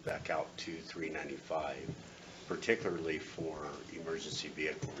back out to 395, particularly for emergency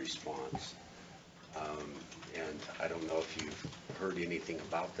vehicle response. And I don't know if you've heard anything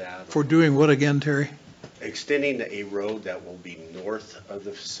about that. For doing what again, Terry? Extending a road that will be north of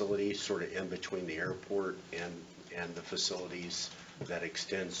the facility, sort of in between the airport and the facilities, that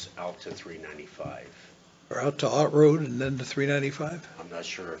extends out to 395. Or out to Ott Road and then to 395? I'm not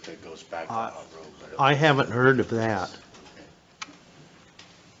sure if it goes back to Ott Road. But I haven't heard of that.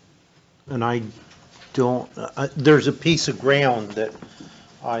 And I don't, there's a piece of ground that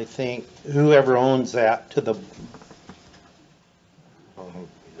I think whoever owns that to the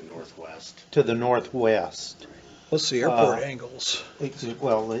northwest. To the northwest. What's the airport angles?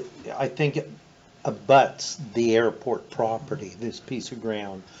 Well, I think it abuts the airport property, this piece of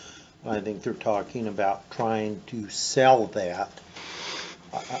ground. I think they're talking about trying to sell that,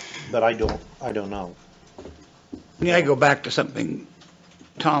 but I don't know. Yeah, I go back to something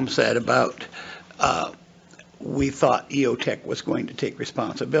Tom said about we thought EOTech was going to take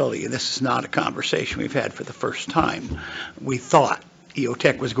responsibility, and this is not a conversation we've had for the first time. We thought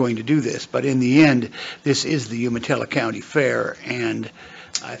EOTech was going to do this, but in the end, this is the Umatilla County Fair, and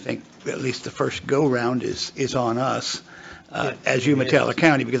I think at least the first go-round is on us as Umatilla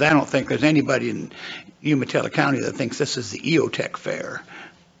County, because I don't think there's anybody in Umatilla County that thinks this is the EOTech Fair.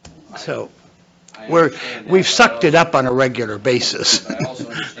 So we've sucked it up on a regular basis. But I also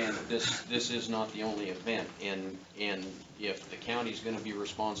understand that this is not the only event, and if the county's gonna be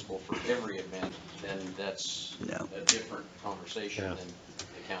responsible for every event, then that's No. a different conversation Yeah. than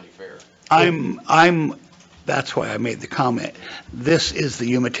the county fair. That's why I made the comment. This is the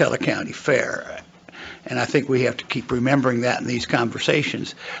Umatilla County Fair, and I think we have to keep remembering that in these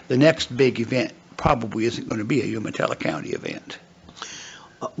conversations. The next big event probably isn't going to be a Umatilla County event.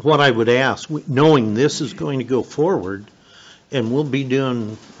 What I would ask, knowing this is going to go forward, and we'll be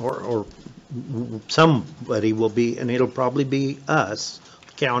doing, or somebody will be, and it'll probably be us,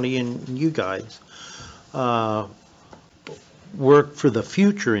 county and you guys, work for the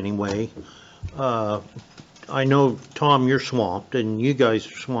future anyway. I know, Tom, you're swamped, and you guys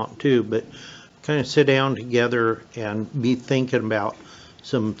are swamped too, but kind of sit down together and be thinking about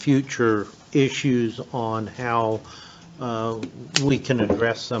some future issues on how we can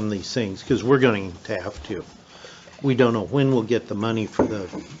address some of these things, because we're going to have to. We don't know when we'll get the money for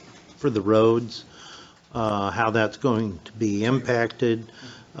the roads, how that's going to be impacted.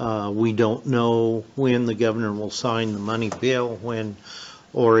 We don't know when the governor will sign the money bill,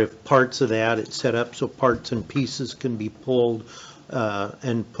 or if parts of that, it's set up so parts and pieces can be pulled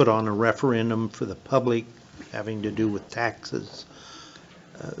and put on a referendum for the public having to do with taxes.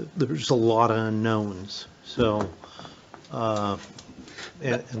 There's a lot of unknowns. So,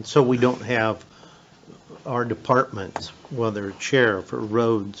 and so we don't have our departments, whether it's sheriff or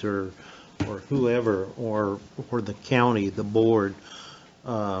roads or whoever, or the county, the board,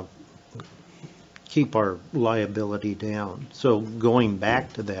 keep our liability down. So going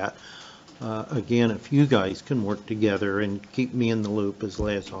back to that, again, if you guys can work together and keep me in the loop as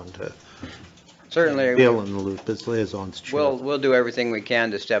liaison to Certainly. Bill in the loop as liaisons chair. We'll do everything we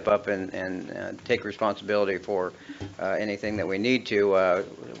can to step up and take responsibility for anything that we need to.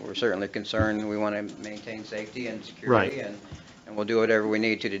 We're certainly concerned. We want to maintain safety and security, Right. and we'll do whatever we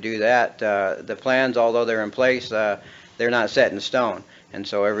need to do that. The plans, although they're in place, they're not set in stone. And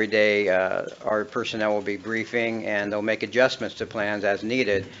so every day our personnel will be briefing, and they'll make adjustments to plans as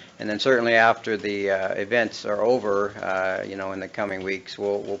needed. And then certainly after the events are over, in the coming weeks,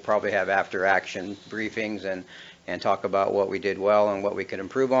 we'll probably have after action briefings and talk about what we did well and what we could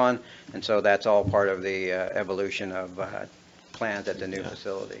improve on. And so that's all part of the evolution of plans at the new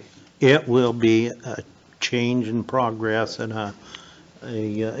facility. It will be a change in progress and a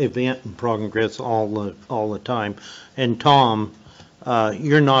event in progress all the time. And Tom,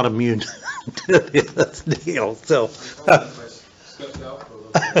 you're not immune to this deal, so.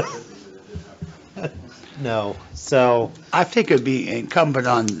 No, so. I think it'd be incumbent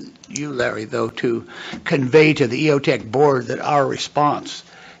on you, Larry, though, to convey to the EOTech board that our response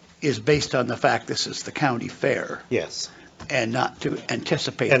is based on the fact this is the county fair, Yes. and not to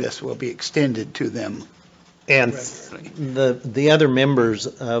anticipate And- this will be extended to them. And the other members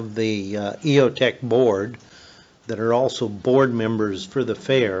of the EOTech board that are also board members for the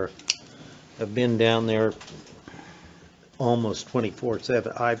fair have been down there almost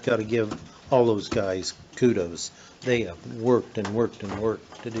 24/7. I've got to give all those guys kudos. They have worked and worked and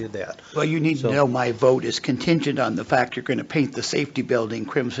worked to do that. Well, you need to So- know my vote is contingent on the fact you're going to paint the safety building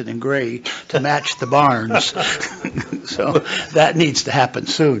crimson and gray to match the barns. So that needs to happen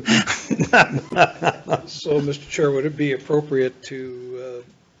soon. So, Mr. Chair, would it be appropriate to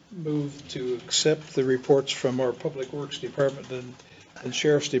move to accept the reports from our Public Works Department and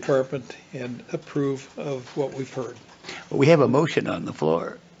Sheriff's Department and approve of what we've heard? We have a motion on the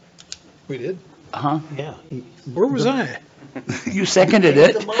floor. We did? Uh-huh. Yeah. Where was I? You seconded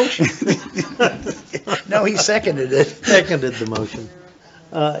it. The motion. No, he seconded it. Seconded the motion.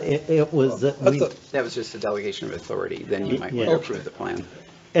 It was that we, That was just a delegation of authority, then you might want Yeah. to approve the plan.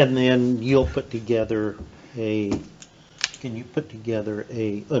 and then you'll put together can you put together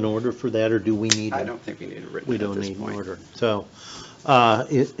an order for that, or do we need? I don't think we need a written We at don't this need an point. order. So,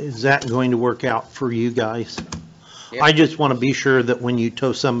 is that going to work out for you guys? Yeah. I just want to be sure that when you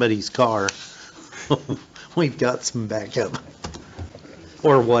tow somebody's car, we've got some backup,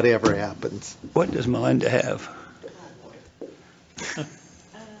 or whatever happens. What does Melinda have?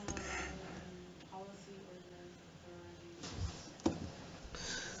 Policy, ordinance, authorities,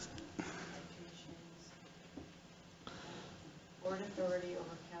 board authority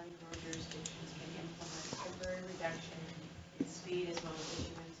over county road jurisdictions may implement temporary reduction in speed as well as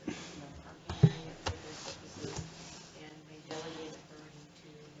issuance of parking area for their purposes, and may delegate authority to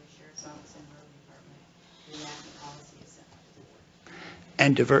the sheriff's office and road department to enact the policy as set by the board.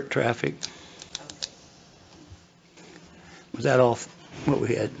 And divert traffic. Okay. Was that all what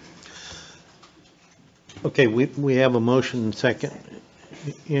we had? Okay, we have a motion and second.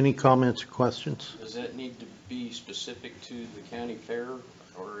 Any comments or questions? Does that need to be specific to the county fair,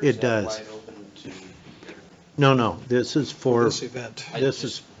 or It is that does. wide open? No, this is for, this event. this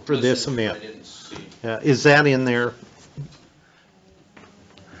is for this Listened, event. I didn't see. Is that in there?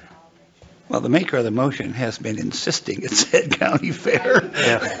 Well, the maker of the motion has been insisting it said county fair.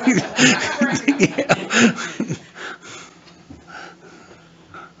 Yeah.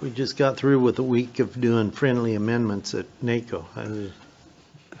 We just got through with a week of doing friendly amendments at NACO.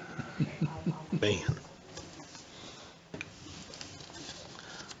 Man.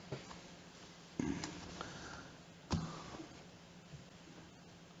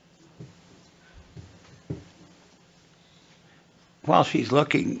 While she's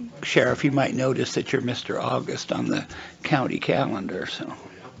looking, Sheriff, you might notice that you're Mr. August on the county calendar, so.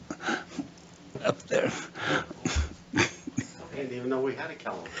 Up there. I didn't even know we had a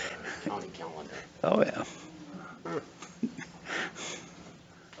calendar, county calendar. Oh, yeah.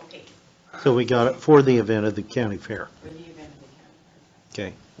 Okay, So we got it for the event of the county fair. for the event of the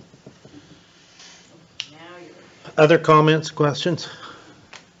county Okay. fair. Now you're. Other comments, questions?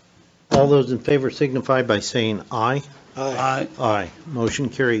 All those in favor signify by saying aye. Aye. Aye. Motion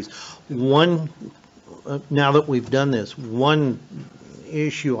carries. Now that we've done this, one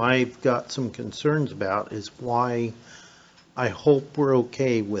issue I've got some concerns about is why I hope we're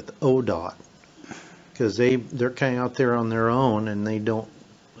okay with ODOT. Because they're kind of out there on their own and they don't,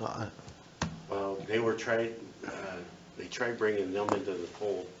 Well, they tried bringing them into the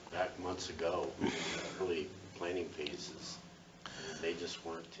fold back months ago in the early planning phases. And they just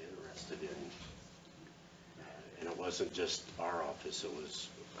weren't interested in, and it wasn't just our office, it was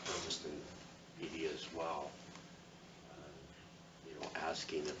Hermiston PD as well,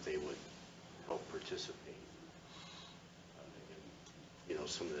 asking if they would help participate in,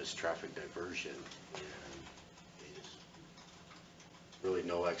 some of this traffic diversion. And they just, really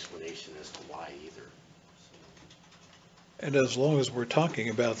no explanation as to why either. And as long as we're talking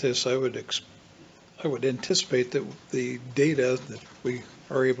about this, I would anticipate that the data that we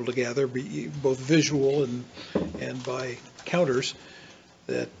are able to gather, be both visual and by counters,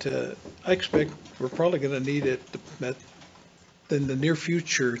 that I expect we're probably going to need it in the near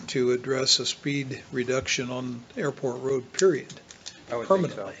future to address a speed reduction on Airport Road, period. I would think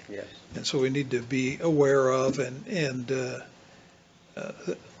so, Permanently. yes. And so we need to be aware of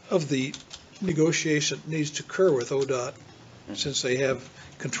of the negotiation that needs to occur with ODOT, since they have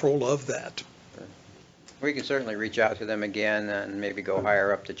control of that. We can certainly reach out to them again and maybe go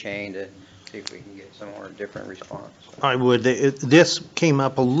higher up the chain to see if we can get some more different response. I would, this came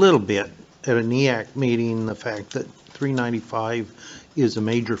up a little bit at a NEAC meeting, the fact that 395 is a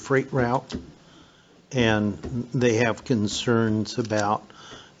major freight route, and they have concerns about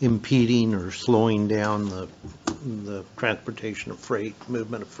impeding or slowing down the transportation of freight,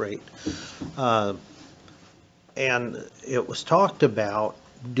 movement of freight. And it was talked about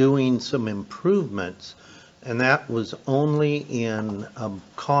doing some improvements, and that was only in a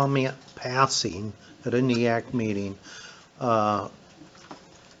comment passing at a NEAC meeting. And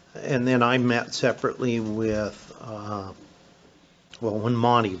then I met separately with, when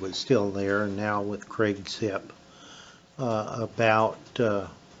Monty was still there, and now with Craig Sipp, about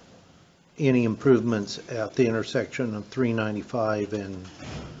any improvements at the intersection of 395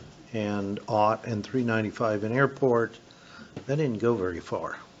 and Ott and 395 in Airport. That didn't go very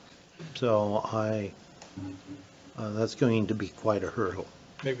far. So that's going to be quite a hurdle.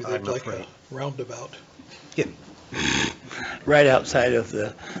 Maybe I'm they'd like afraid. a roundabout. Yeah. Right outside of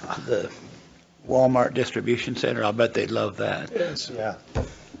the Walmart distribution center. I'll bet they'd love that. Yes. Yeah.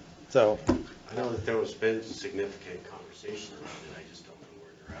 So, I know that there has been significant conversation around it, I just don't know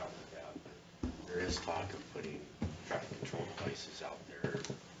where they're at with that, but there is talk of putting traffic control devices out there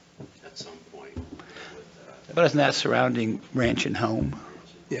at some point with, But isn't that surrounding Ranch and Home?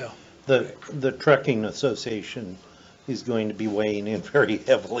 Yeah. the Trucking Association is going to be weighing in very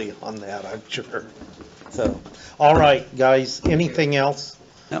heavily on that, I'm sure. So, all right, guys, anything else?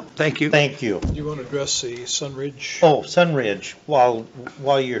 No, thank you. Thank you. Do you want to address the Sunridge? Oh, Sunridge,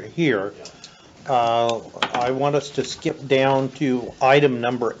 while you're here, I want us to skip down to item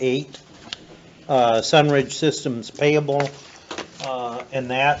number 8, Sunridge Systems Payable, and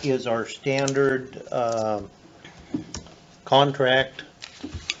that is our standard contract.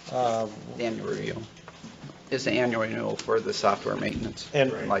 Annual renewal. It's the annual renewal for the software maintenance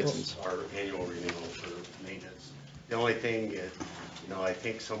And license. our annual renewal for maintenance. The only thing is, I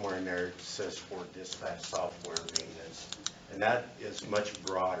think somewhere in there it says for dispatch software maintenance, and that is much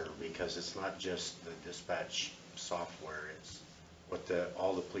broader because it's not just the dispatch software, it's what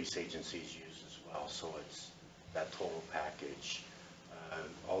all the police agencies use as well, so it's that total package.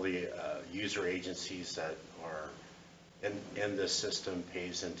 All the user agencies that are in this system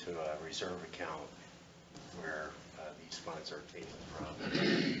pays into a reserve account where these funds are taken from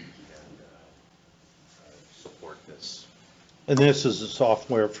and support this And this is the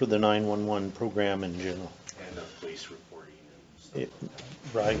software for the 911 program in general. and the police reporting and stuff It- like that.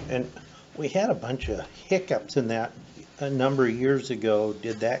 Right, and we had a bunch of hiccups in that a number of years ago.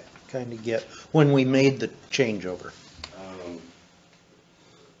 Did that kind of get, when we made the changeover?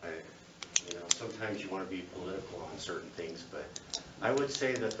 Sometimes you want to be political on certain things, but I would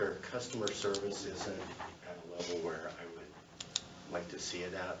say that their customer service isn't at a level where I would like to see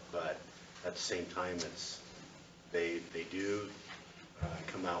it at, but at the same time, they do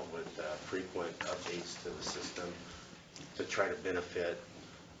come out with frequent updates to the system to try to benefit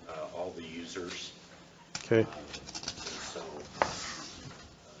all the users. Okay. So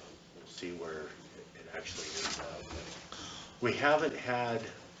we'll see where it actually ends up. We haven't had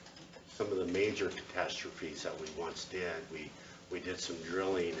some of the major catastrophes that we once did. We did some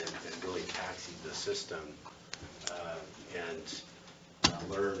drilling and really taxied the system and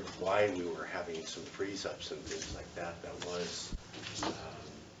learned why we were having some freeze-ups and things like that. That was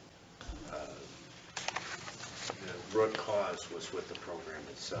the root cause was with the program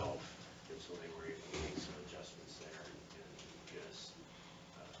itself, and so they were able to make some adjustments there and get us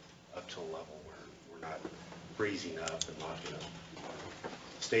up to a level where we're not freezing up and locking up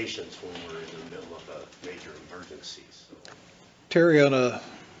stations when we're in the middle of a major emergency. So, Terry, on a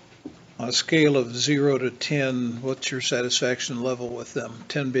scale of 0 to 10, what's your satisfaction level with them?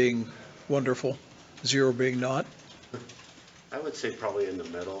 10 being wonderful, 0 being not? I would say probably in the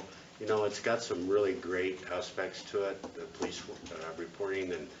middle. You know, it's got some really great aspects to it, the police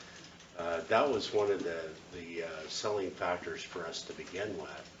reporting, and that was one of the selling factors for us to begin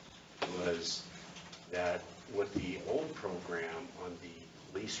with, was that with the old program on the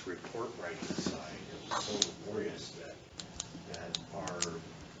police report writing side, it was so laborious that our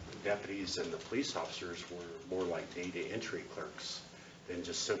deputies and the police officers were more like data entry clerks than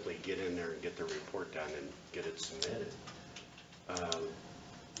just simply get in there and get the report done and get it submitted.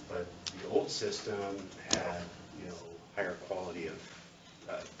 But the old system had, higher quality of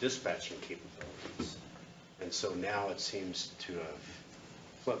dispatching capabilities. And so now it seems to have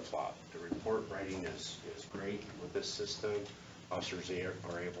flip-flopped. The report writing is great with this system. Officers are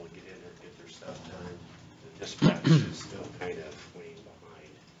able to get in and get their stuff done. The dispatch is still kind of way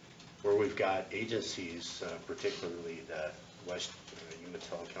behind. Where we've got agencies, particularly the West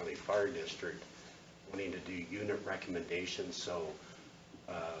Umatilla County Fire District, wanting to do unit recommendations. So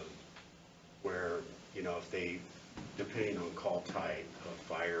where, if they, depending on call type of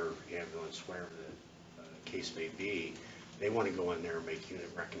fire, ambulance, wherever the case may be, they want to go in there and make unit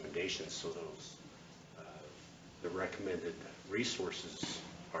recommendations so those, the recommended resources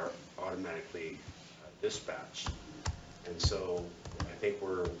are automatically dispatched. And so I think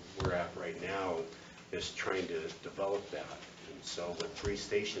where we're at right now is trying to develop that. And so with 3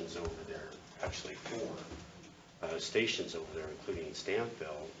 stations over there, actually 4 stations over there, including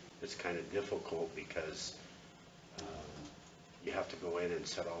Stanfield, it's kind of difficult because you have to go in and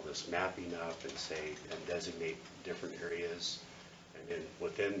set all this mapping up and designate different areas. And then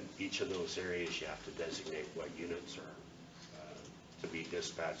within each of those areas, you have to designate what units are to be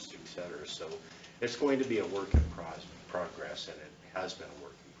dispatched, et cetera. So it's going to be a work in progress, and it has been a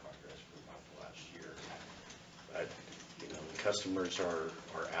work in progress for about the last year. But, the customers are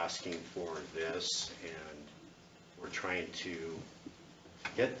asking for this, and we're trying to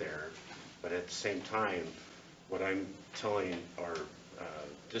get there. But at the same time, what I'm telling our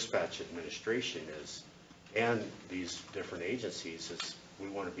dispatch administration is, and these different agencies, is we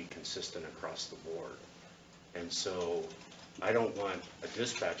want to be consistent across the board. And so I don't want a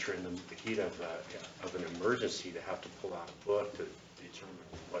dispatcher in the heat of an emergency to have to pull out a book to determine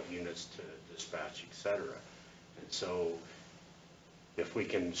what units to dispatch, et cetera. And so if we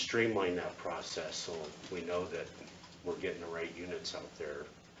can streamline that process so we know that we're getting the right units out there,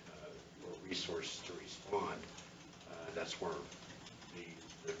 or resources to respond, that's where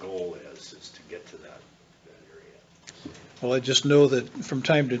the goal is to get to that area. Well, I just know that from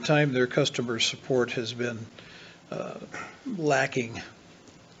time to time, their customer support has been lacking,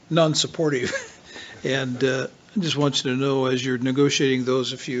 non-supportive. And I just want you to know, as you're negotiating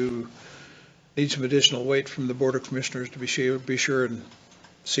those, if you need some additional weight from the Board of Commissioners, to be sure and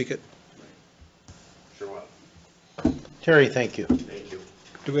seek it. Sure will. Terry, thank you. Thank you.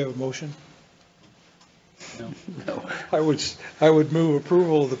 Do we have a motion? No. I would move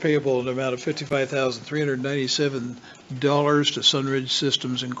approval of the payable in the amount of $55,397 to Sunridge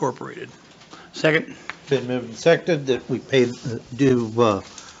Systems Incorporated. Second? Been moved and seconded that we do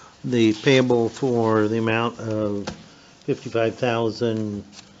the payable for the amount of $55,397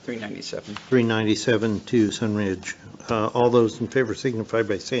 397. 397 to Sunridge. All those in favor signify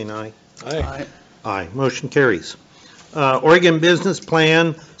by saying aye. Aye. Aye. Motion carries. Oregon Business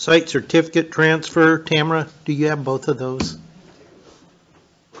Plan, Site Certificate Transfer. Tamara, do you have both of those?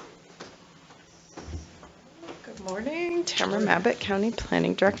 Good morning, Tamara Mabbitt, County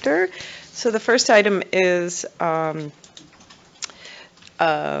Planning Director. So the first item is a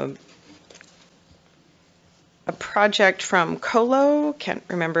project from COLO. Can't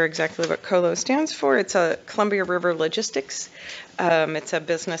remember exactly what COLO stands for. It's a Columbia River Logistics. It's a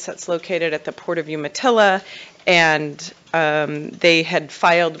business that's located at the Port of Umatilla, and they had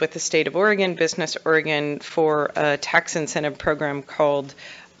filed with the state of Oregon, Business Oregon, for a tax incentive program called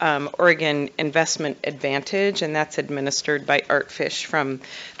Oregon Investment Advantage, and that's administered by Artfish from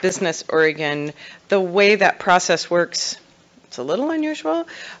Business Oregon. The way that process works, it's a little unusual.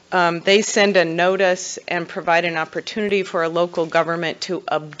 They send a notice and provide an opportunity for a local government to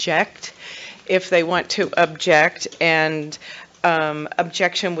object if they want to object, and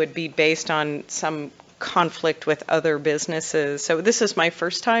objection would be based on some conflict with other businesses. So this is my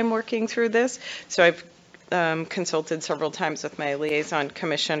first time working through this, so I've consulted several times with my liaison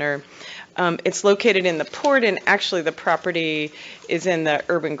commissioner. It's located in the port, and actually the property is in the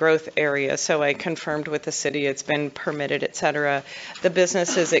urban growth area, so I confirmed with the city it's been permitted, et cetera. The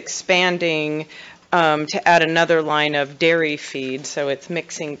business is expanding to add another line of dairy feed, so it's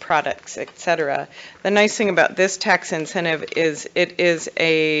mixing products, et cetera. The nice thing about this tax incentive is it is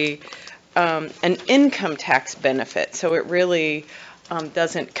an income tax benefit, so it really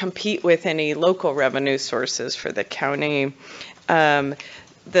doesn't compete with any local revenue sources for the county. I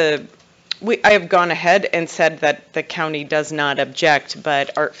have gone ahead and said that the county does not object,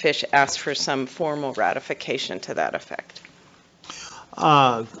 but Artfish asked for some formal ratification to that effect.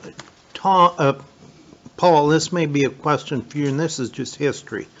 Paul, this may be a question for you, and this is just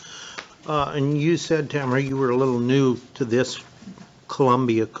history. And you said, Tamara, you were a little new to this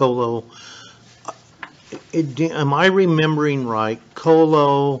Columbia COLO. Am I remembering right?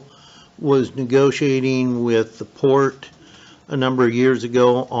 COLO was negotiating with the port a number of years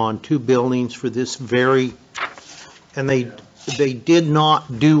ago on 2 buildings for this and they did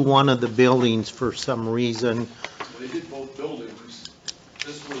not do one of the buildings for some reason. They did both buildings.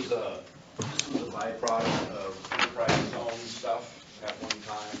 This was a byproduct of enterprise zone stuff at one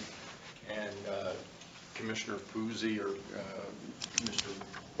time, and Commissioner Puzzi or Commissioner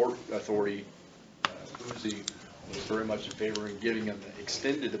Port Authority Puzzi was very much in favor in giving them an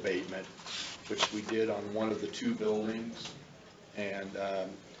extended abatement, which we did on one of the 2 buildings. And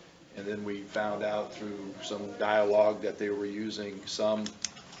then we found out through some dialogue that they were using some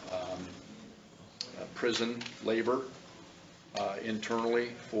prison labor internally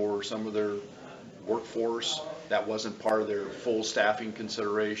for some of their workforce. That wasn't part of their full staffing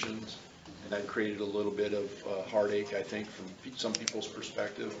considerations, and that created a little bit of heartache, I think, from some people's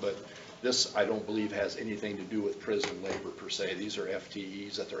perspective. But this, I don't believe, has anything to do with prison labor per se. These are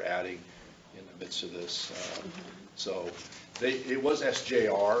FTEs that they're adding in the midst of this. So it was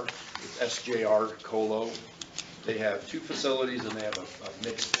SJR, it's SJR COLO. They have 2 facilities, and they have a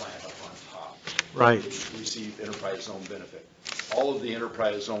mixed plant up on top. Right. Which receive enterprise zone benefit. All of the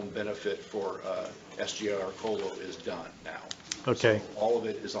enterprise zone benefit for SJR COLO is done now. Okay. So all of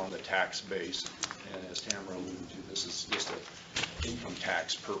it is on the tax base, and as Tamara alluded to, this is just an income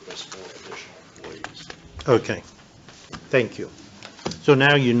tax purpose for additional employees. Okay. Thank you. So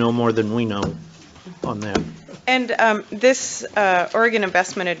now you know more than we know on that. And this Oregon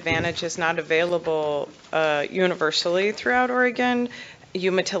Investment Advantage is not available universally throughout Oregon.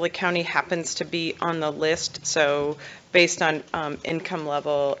 Umatilla County happens to be on the list, so based on income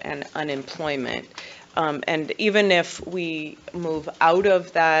level and unemployment. And even if we move out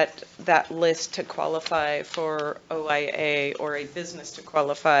of that list to qualify for OIA, or a business to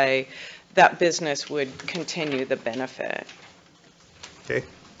qualify, that business would continue the benefit. Okay.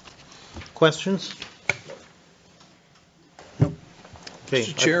 Questions? Okay.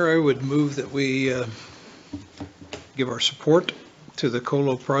 Mr. Chair, I would move that we give our support to the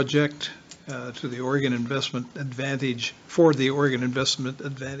COLO project, to the Oregon Investment Advantage, for the Oregon Investment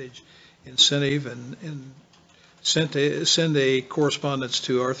Advantage incentive, and send a correspondence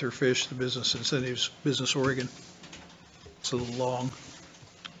to Arthur Fish, the Business Incentives, Business Oregon. It's a little long.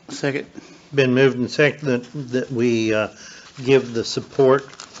 Second. Been moved and seconded that we give the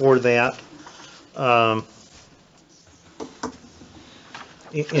support for that.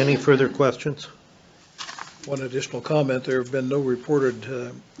 Any further questions? One additional comment, there have been no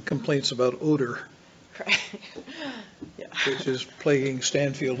reported complaints about odor. Yeah. which is plaguing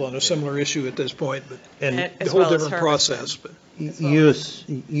Stanfield on a similar issue at this point, but And a As whole well as different her. process. But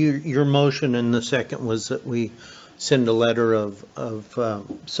your motion in the second was that we send a letter of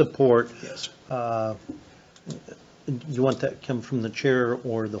support. yes, You want that to come from the chair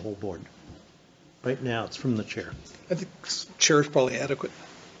or the whole board? Right now, it's from the chair. I think chair is probably adequate.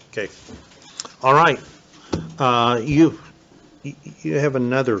 Okay. All right. You have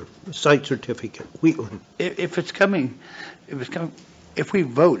another site certificate, Wheatland. If it's coming, if we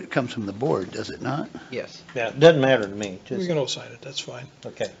vote, it comes from the board, does it not? Yes. Yeah, it doesn't matter to me, We just, can all sign it, that's fine.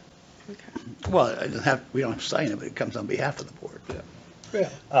 okay. Well, it doesn't have, we don't have to sign it, but it comes on behalf of the board.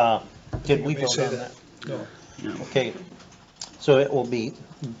 Yeah. Did we You may vote say on that? No. Okay, so it will be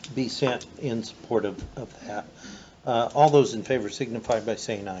sent in support of that. All those in favor signify by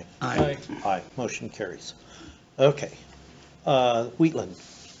saying aye. Aye. Aye, motion carries. Okay, Wheatland.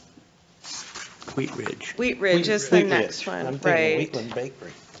 Wheat Ridge. Wheat Ridge is the Wheat next Ridge. one, I'm thinking right? Wheatland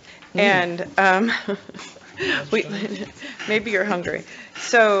Bakery. And Wheatland, maybe you're hungry.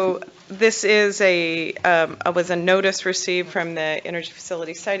 So this is was a notice received from the Energy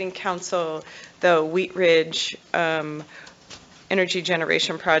Facility Siting Council, the Wheat Ridge Energy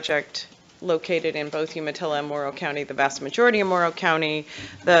Generation Project located in both Umatilla and Morrow County, the vast majority of Morrow County.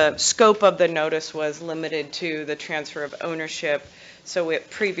 The scope of the notice was limited to the transfer of ownership. So it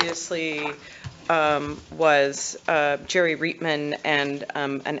previously was Jerry Reitman and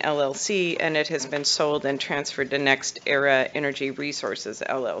an LLC, and it has been sold and transferred to Next Era Energy Resources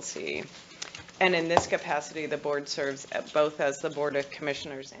LLC. And in this capacity, the board serves both as the Board of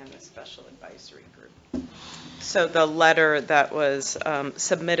Commissioners and the Special Advisory Group. So the letter that was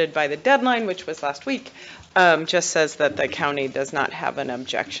submitted by the deadline, which was last week, just says that the county does not have an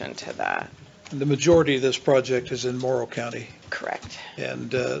objection to that. The majority of this project is in Morrow County, Correct.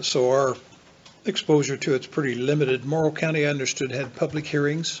 and so our exposure to it's pretty limited. Morrow County, I understood, had public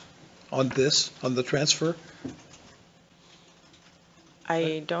hearings on this, on the transfer.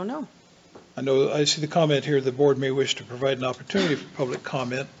 I don't know. I know, I see the comment here, the board may wish to provide an opportunity for public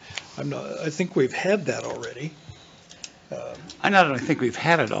comment. I think we've had that already. I not only think we've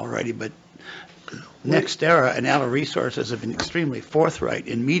had it already, but NextEra and Allo Resources have been extremely forthright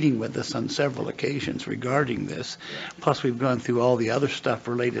in meeting with us on several occasions regarding this. Plus, we've gone through all the other stuff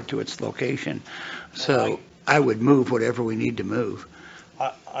related to its location. So I would move whatever we need to move.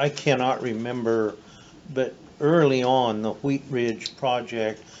 I cannot remember, but early on, the Wheat Ridge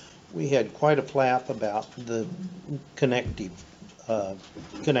project, we had quite a flap about the connection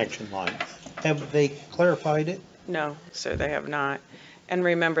line. Have they clarified it? No, so they have not. And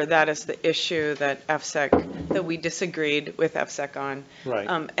remember, that is the issue that that we disagreed with FSEC on. Right.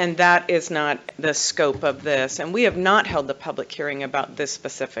 And that is not the scope of this. And we have not held a public hearing about this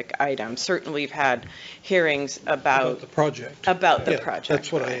specific item. Certainly, we've had hearings About the project. about the Yeah, project.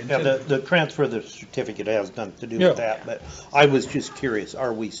 That's what I Yeah, intended. the transfer of the certificate has nothing to do Yeah. with that, but I was just curious,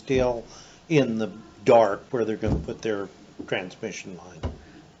 are we still in the dark where they're going to put their transmission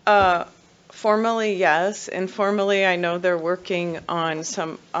line? Formally, yes. Informally, I know they're working on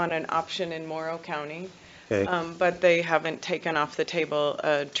an option in Morrow County. Okay. But they haven't taken off the table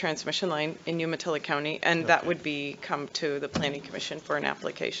a transmission line in Umatilla County, and that would come to the Planning Commission for an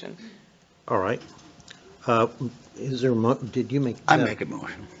application. All right. Is there, did you make? I make a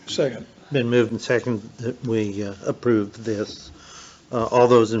motion. Second. Been moved and second that we approve this. All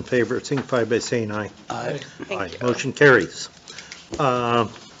those in favor signify by saying aye. Aye. Thank you. Motion carries.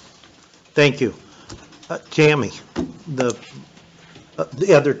 Thank you. Tammy, the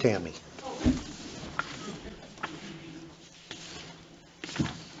other Tammy.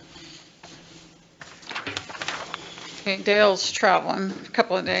 Okay, Dale's traveling a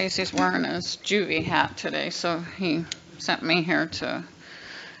couple of days. He's wearing his juvie hat today, so he sent me here to,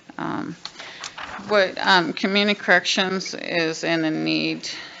 Community Corrections is in a need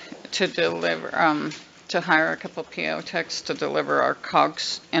to deliver, to hire a couple PO techs to deliver our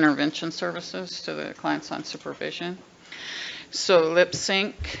COGS intervention services to the clients on supervision. So Lip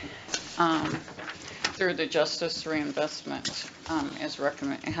Sync, through the Justice Reinvestment, has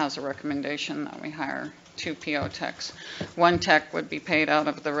a recommendation that we hire 2 PO techs. 1 tech would be paid out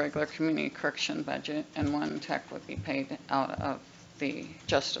of the regular community correction budget, and 1 tech would be paid out of the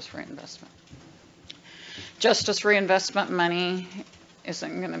Justice Reinvestment. Justice Reinvestment money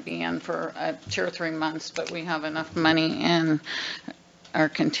isn't going to be in for 2 or 3 months, but we have enough money in our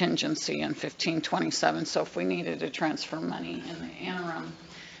contingency in 1527. So if we needed to transfer money in the interim,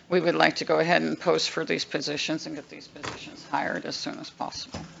 we would like to go ahead and post for these positions and get these positions hired as soon as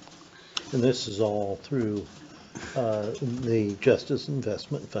possible. And this is all through the Justice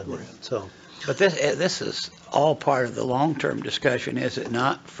Investment Fund. So But this is all part of the long-term discussion, is it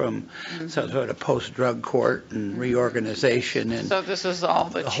not, from some sort of post-drug court and reorganization and So this is all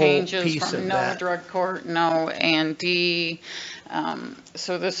the the whole changes piece from of no that. drug court, no A&D.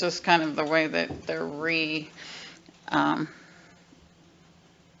 So this is kind of the way that they're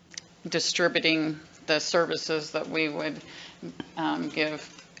distributing the services that we would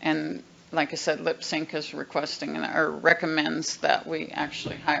give. And like I said, Lip Sync is requesting or recommends that we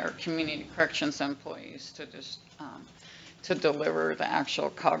actually hire community corrections employees to deliver the actual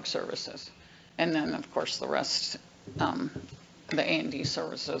COG services. And then, of course, the rest, the A&D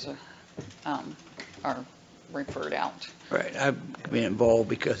services are referred out. Right, I've been involved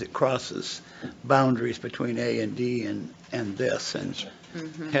because it crosses boundaries between A&D and this, and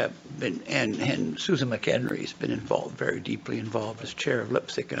have been, and Susan McHenry's been involved, very deeply involved as chair of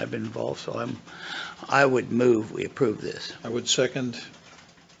Lipstick, and I've been involved, so I would move we approve this. I would second.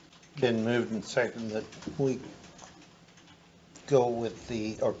 Been moved and seconded that we go with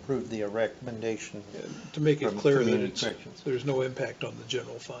approve the recommendation. To make it From clear that community corrections. there's no impact on the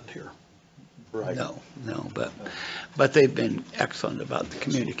general fund here. Right. No, but they've been excellent about the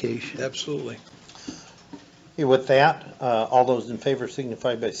communication. Absolutely. Okay, with that, all those in favor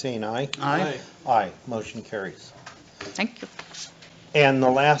signify by saying aye. Aye. Aye, motion carries. Thank you. And the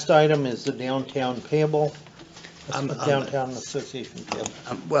last item is the downtown payable, I'm- downtown association payable.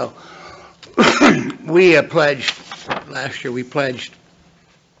 Well, we pledged, last year, we pledged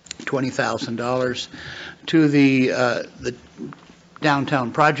 $20,000 to the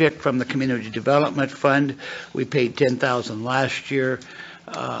downtown project from the Community Development Fund. We paid $10,000 last year.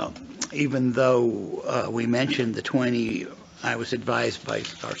 Even though we mentioned the 20, I was advised by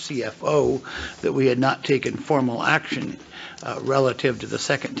our CFO that we had not taken formal action relative to the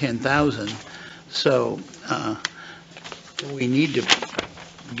second 10,000. So we need to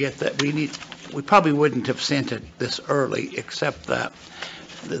get that. We probably wouldn't have sent it this early, except that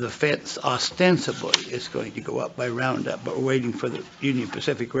the fence ostensibly is going to go up by Roundup, but we're waiting for the Union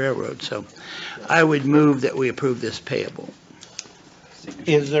Pacific Railroad. So I would move that we approve this payable.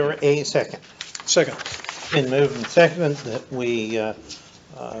 Is there a second? Second. Been moved and seconded that we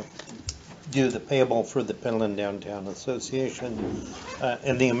do the payable for the Penland Downtown Association,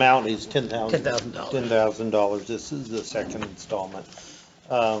 and the amount is $10,000. $10,000. This is the second installment.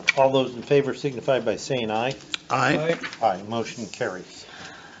 All those in favor signify by saying aye. Aye. Aye, motion carries.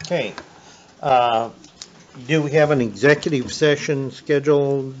 Okay. Do we have an executive session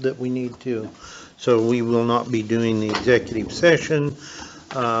scheduled that we need to? So we will not be doing the executive session.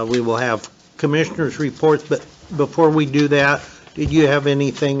 We will have commissioners' reports, but before we do that, did you have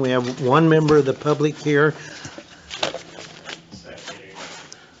anything? We have one member of the public here.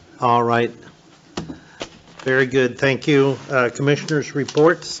 All right. Very good, thank you. Commissioners'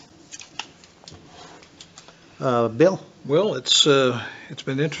 reports. Bill? Well, it's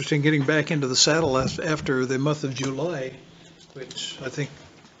been interesting getting back into the saddle after the month of July, which I think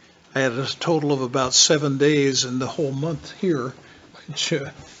I had a total of about 7 days in the whole month here, which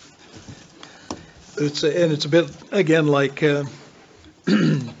it's a bit again like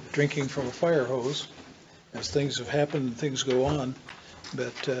drinking from a fire hose, as things have happened and things go on,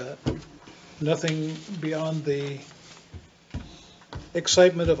 but nothing beyond the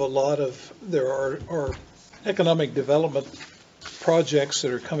excitement of a lot of there are economic development projects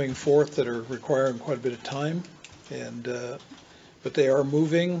that are coming forth that are requiring quite a bit of time, and but they are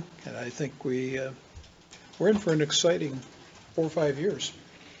moving, and I think we're in for an exciting 4 or 5 years.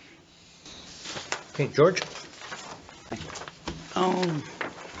 Okay, George?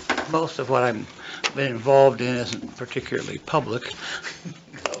 Most of what I've been involved in isn't particularly public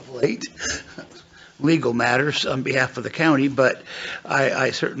of late, legal matters on behalf of the county, but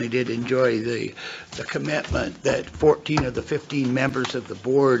I certainly did enjoy the commitment that 14 of the 15 members of the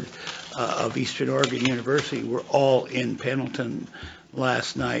board of Eastern Oregon University were all in Pendleton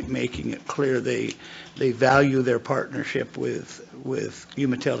last night, making it clear they value their partnership with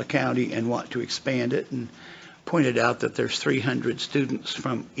Umatilla County and want to expand it, and pointed out that there's 300 students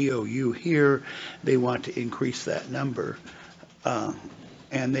from EOU here. They want to increase that number,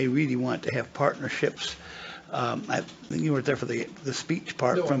 and they really want to have partnerships. You weren't there for the speech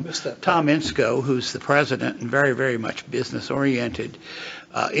part. No, I from missed that part. Tom Insko, who's the president and very, very much business-oriented,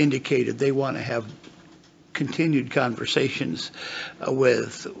 indicated they want to have continued conversations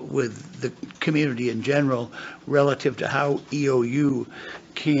with the community in general relative to how EOU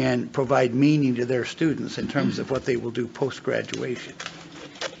can provide meaning to their students in terms of what they will do post-graduation.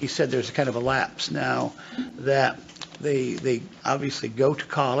 He said there's kind of a lapse now that They obviously go to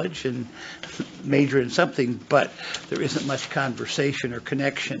college and major in something, but there isn't much conversation or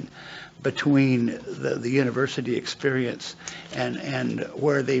connection between the university experience and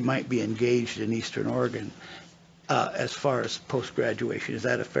where they might be engaged in Eastern Oregon as far as post-graduation. Is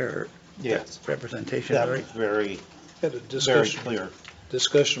that a fair Yes. representation? That Larry? was very, Had a very clear.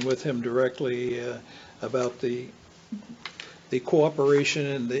 discussion with him directly about the cooperation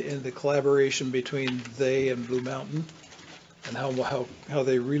and the collaboration between they and Blue Mountain, and how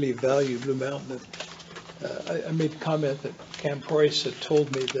they really value Blue Mountain. I made a comment that Cam Price had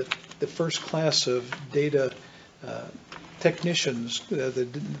told me that the first class of data technicians,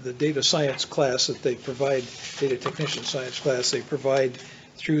 the data science class that they provide, data technician science class they provide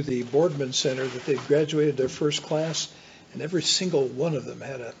through the Boardman Center, that they graduated their first class, and every single one of them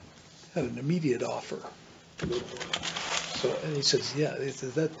had an immediate offer. So, and he says, yeah, he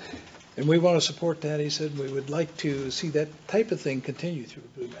says that, and we want to support that. He said we would like to see that type of thing continue through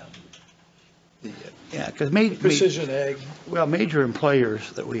Blue Mountain. Yeah, because Precision ag. Well, major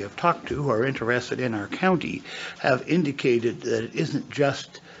employers that we have talked to who are interested in our county have indicated that it isn't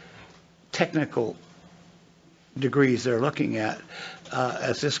just technical degrees they're looking at.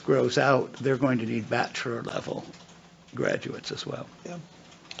 As this grows out, they're going to need bachelor level graduates as well. Yeah.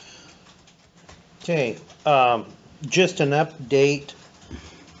 Okay, just an update,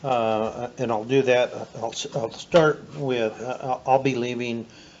 and I'll do that. I'll start with, I'll be leaving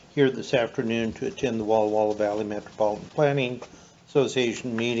here this afternoon to attend the Walla Walla Valley Metropolitan Planning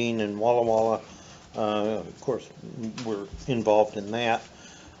Association meeting in Walla Walla. Of course, we're involved in that.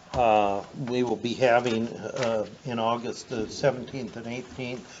 We will be having in August the 17th and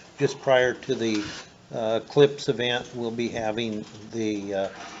 18th, just prior to the CLIPS event, we'll be having the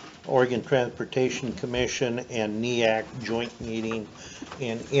Oregon Transportation Commission and NEAC joint meeting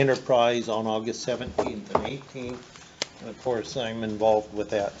in Enterprise on August 17th and 18th. And of course, I'm involved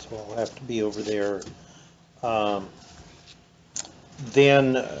with that, so I'll have to be over there.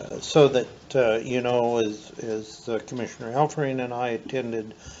 Then, so that, you know, as Commissioner Alfring and I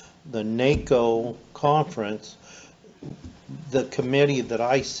attended the NACO conference, the committee that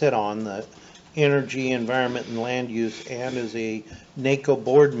I sit on, the Energy, Environment, and Land Use, and as a NACO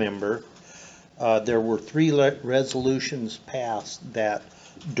board member, there were 3 resolutions passed that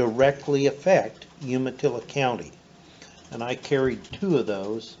directly affect Umatilla County. And I carried 2 of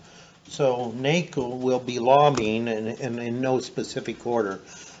those. So NACO will be lobbying, and in no specific order,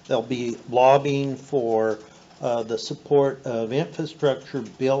 they'll be lobbying for the support of infrastructure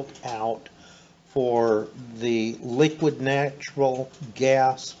built out for the liquid natural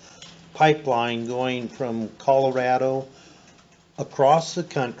gas pipeline going from Colorado across the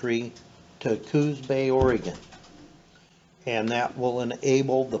country to Coos Bay, Oregon. And that will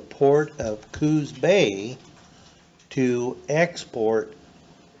enable the port of Coos Bay to export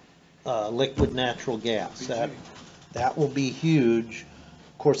liquid natural gas. That will be huge.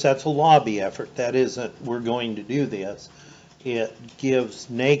 Of course, that's a lobby effort. That isn't, we're going to do this. It gives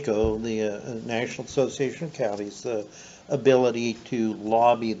NACO, the National Association of Counties, the ability to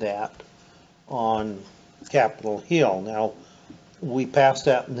lobby that on Capitol Hill. Now, we passed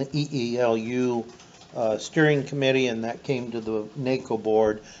that in the EELU steering committee, and that came to the NACO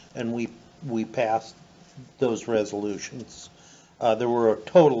board, and we passed those resolutions. There were a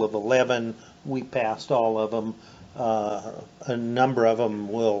total of 11. We passed all of them. A number of them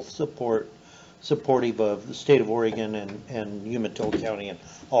will supportive of the state of Oregon and Umatilla County and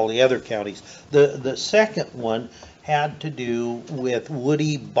all the other counties. The second one had to do with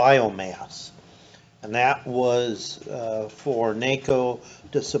woody biomass, and that was for NACO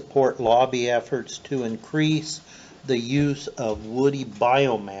to support lobby efforts to increase the use of woody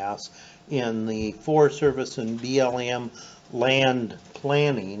biomass in the Forest Service and BLM land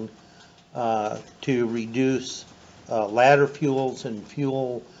planning to reduce ladder fuels and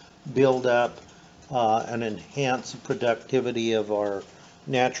fuel buildup and enhance the productivity of our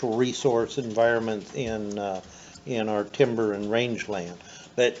natural resource environment in our timber and rangeland.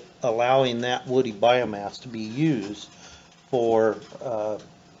 But allowing that woody biomass to be used for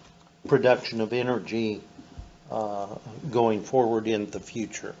production of energy going forward in the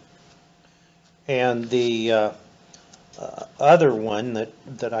future. And the other one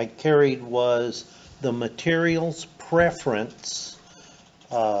that I carried was the materials preference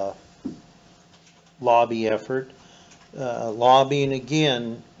lobby effort, lobbying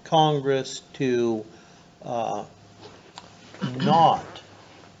again Congress to not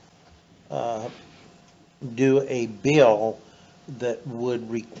do a bill that would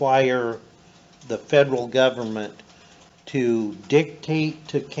require the federal government to dictate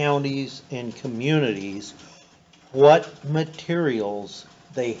to counties and communities what materials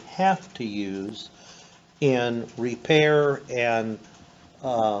they have to use in repair and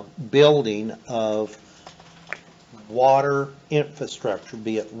building of water infrastructure,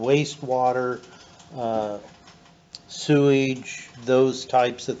 be it wastewater, sewage, those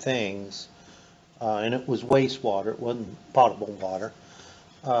types of things. And it was wastewater, it wasn't potable water.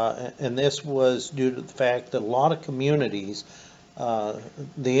 And this was due to the fact that a lot of communities,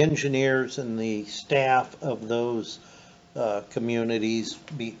 the engineers and the staff of those communities,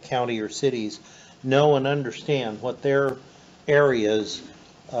 be it county or cities, know and understand what their areas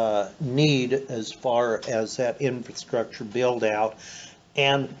need as far as that infrastructure build out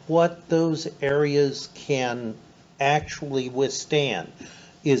and what those areas can actually withstand.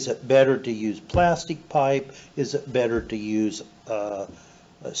 Is it better to use plastic pipe? Is it better to use a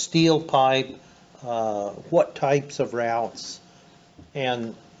steel pipe? What types of routes?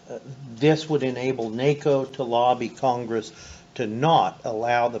 And this would enable NACO to lobby Congress to not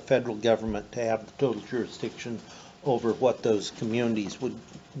allow the federal government to have the total jurisdiction over what those communities would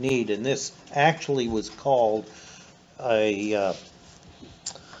need. And this actually was called a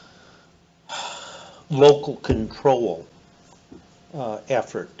local control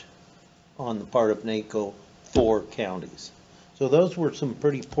effort on the part of NACO for counties. So those were some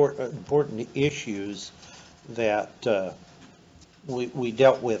pretty important issues that we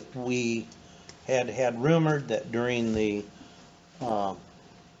dealt with. We had rumored that during the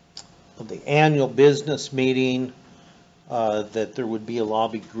annual business meeting that there would be a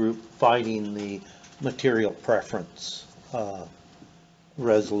lobby group fighting the material preference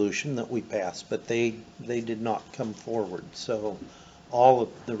resolution that we passed, but they did not come forward. So all of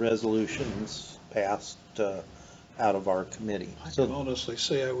the resolutions passed out of our committee. I can honestly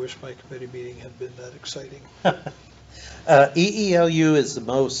say I wish my committee meeting had been that exciting. EELU is the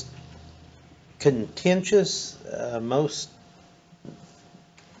most contentious, most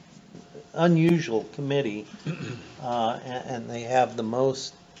unusual committee, and they have the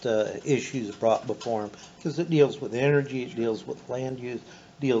most issues brought before them because it deals with energy, it deals with land use,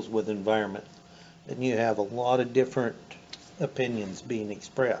 deals with environment, and you have a lot of different opinions being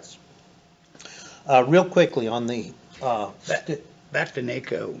expressed. Real quickly on the back to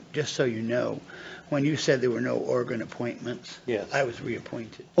NACO, just so you know, when you said there were no Oregon appointments, yes. I was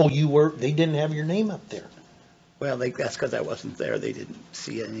reappointed. Oh, you were? They didn't have your name up there. Well, that's because I wasn't there. They didn't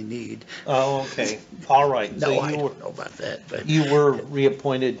see any need. Oh, okay. All right. No, so I don't know about that. But you were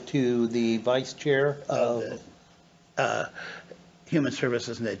reappointed to the vice chair of Human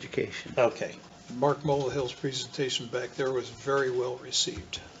Services and Education. Okay. Mark Mulvihill's presentation back there was very well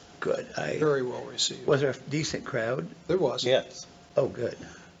received. Good. Very well received. Was there a decent crowd? There was. Yes. Oh, good.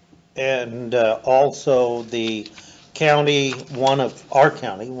 And also the county, one of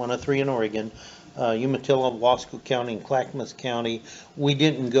three in Oregon, Umatilla, Wasco County, and Clackamas County. We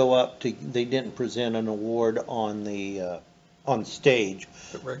didn't go up to, they didn't present an award on the on stage.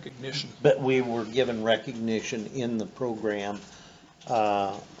 But recognition. But we were given recognition in the program.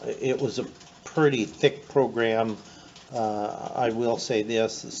 It was a pretty thick program. I will say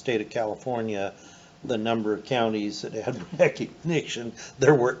this, the state of California, the number of counties that had recognition,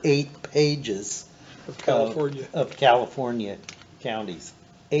 there were 8 pages of California, of California counties.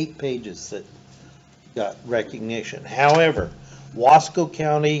 8 pages that got recognition. However, Wasco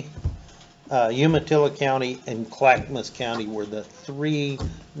County, Umatilla County, and Clackamas County were the 3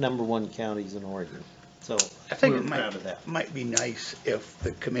 #1 counties in Oregon. So I think we're it proud of that. might be nice if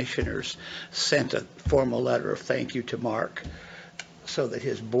the commissioners sent a formal letter of thank you to Mark so that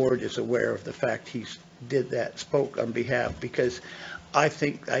his board is aware of the fact he did that, spoke on behalf, because I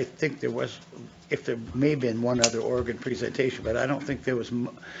think there was, if there may have been one other Oregon presentation, but I don't think there was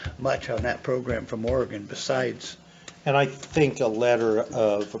much on that program from Oregon besides. And I think a letter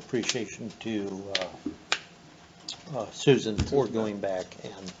of appreciation to Susan for going back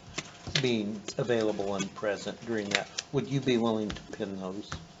and being available and present during that. Would you be willing to pin those?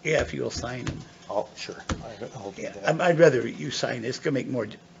 Yeah, if you'll sign them. Oh, sure. I'll do Yeah, that. I'd rather you sign it. It's going to make more,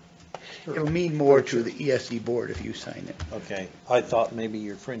 it'll mean more to the ESE board if you sign it. Okay. I thought maybe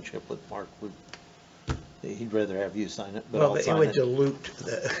your friendship with Mark would, he'd rather have you sign it, but Well, I'll it sign would it. dilute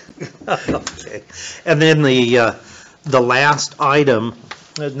the. Okay. And then the last item,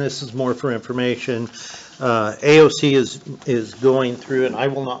 and this is more for information, AOC is going through, and I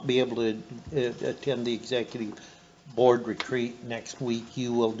will not be able to attend the executive board retreat next week.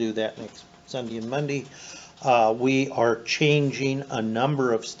 You will do that next Sunday and Monday. We are changing a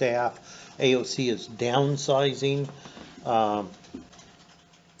number of staff. AOC is downsizing.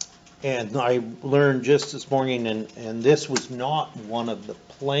 And I learned just this morning, and this was not one of the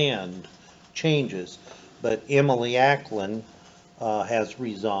planned changes, but Emily Ackland has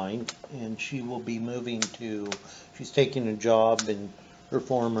resigned, and she will be moving she's taking a job in her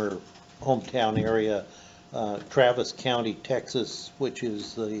former hometown area, Travis County, Texas, which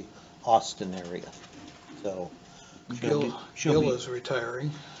is the Austin area. So Gil is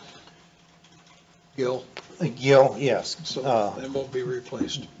retiring. Gil, yes. so that won't be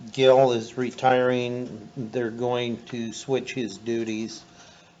replaced. Gil is retiring. They're going to switch his duties.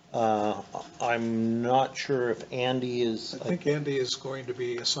 I'm not sure if Andy is. I think Andy is going to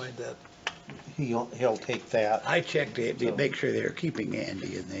be assigned that. He'll take that. I checked it to make sure they're keeping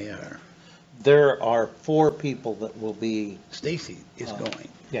Andy, and they are. There are 4 people that will be. Stacy is going.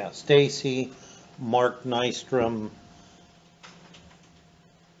 Yeah, Stacy, Mark Nystrom.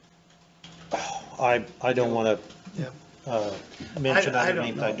 I don't want to mention other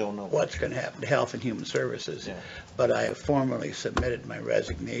names. I don't know what's going to happen to Health and Human Services, but I have formally submitted my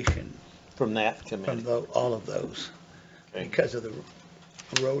resignation from that committee. From all of those, because of the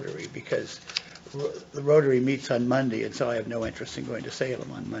Rotary, because the Rotary meets on Monday, and so I have no interest in going to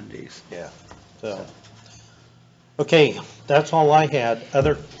Salem on Mondays. Yeah. So. Okay, that's all I had.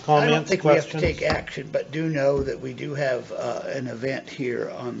 Other comments, I don't think questions? we have to take action, but do know that we do have an event here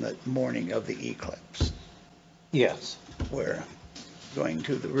on the morning of the eclipse. Yes. We're going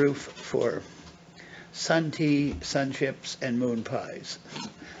to the roof for sun tea, sun chips, and moon pies.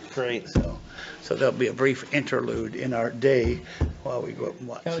 Great. So there'll be a brief interlude in our day while we go up and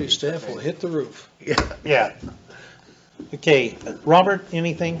watch. County staff will hit the roof. Yeah. Okay, Robert,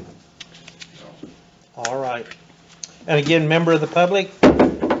 anything? All right. And again, member of the public?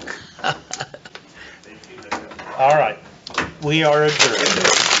 All right. We are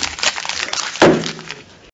adjourned.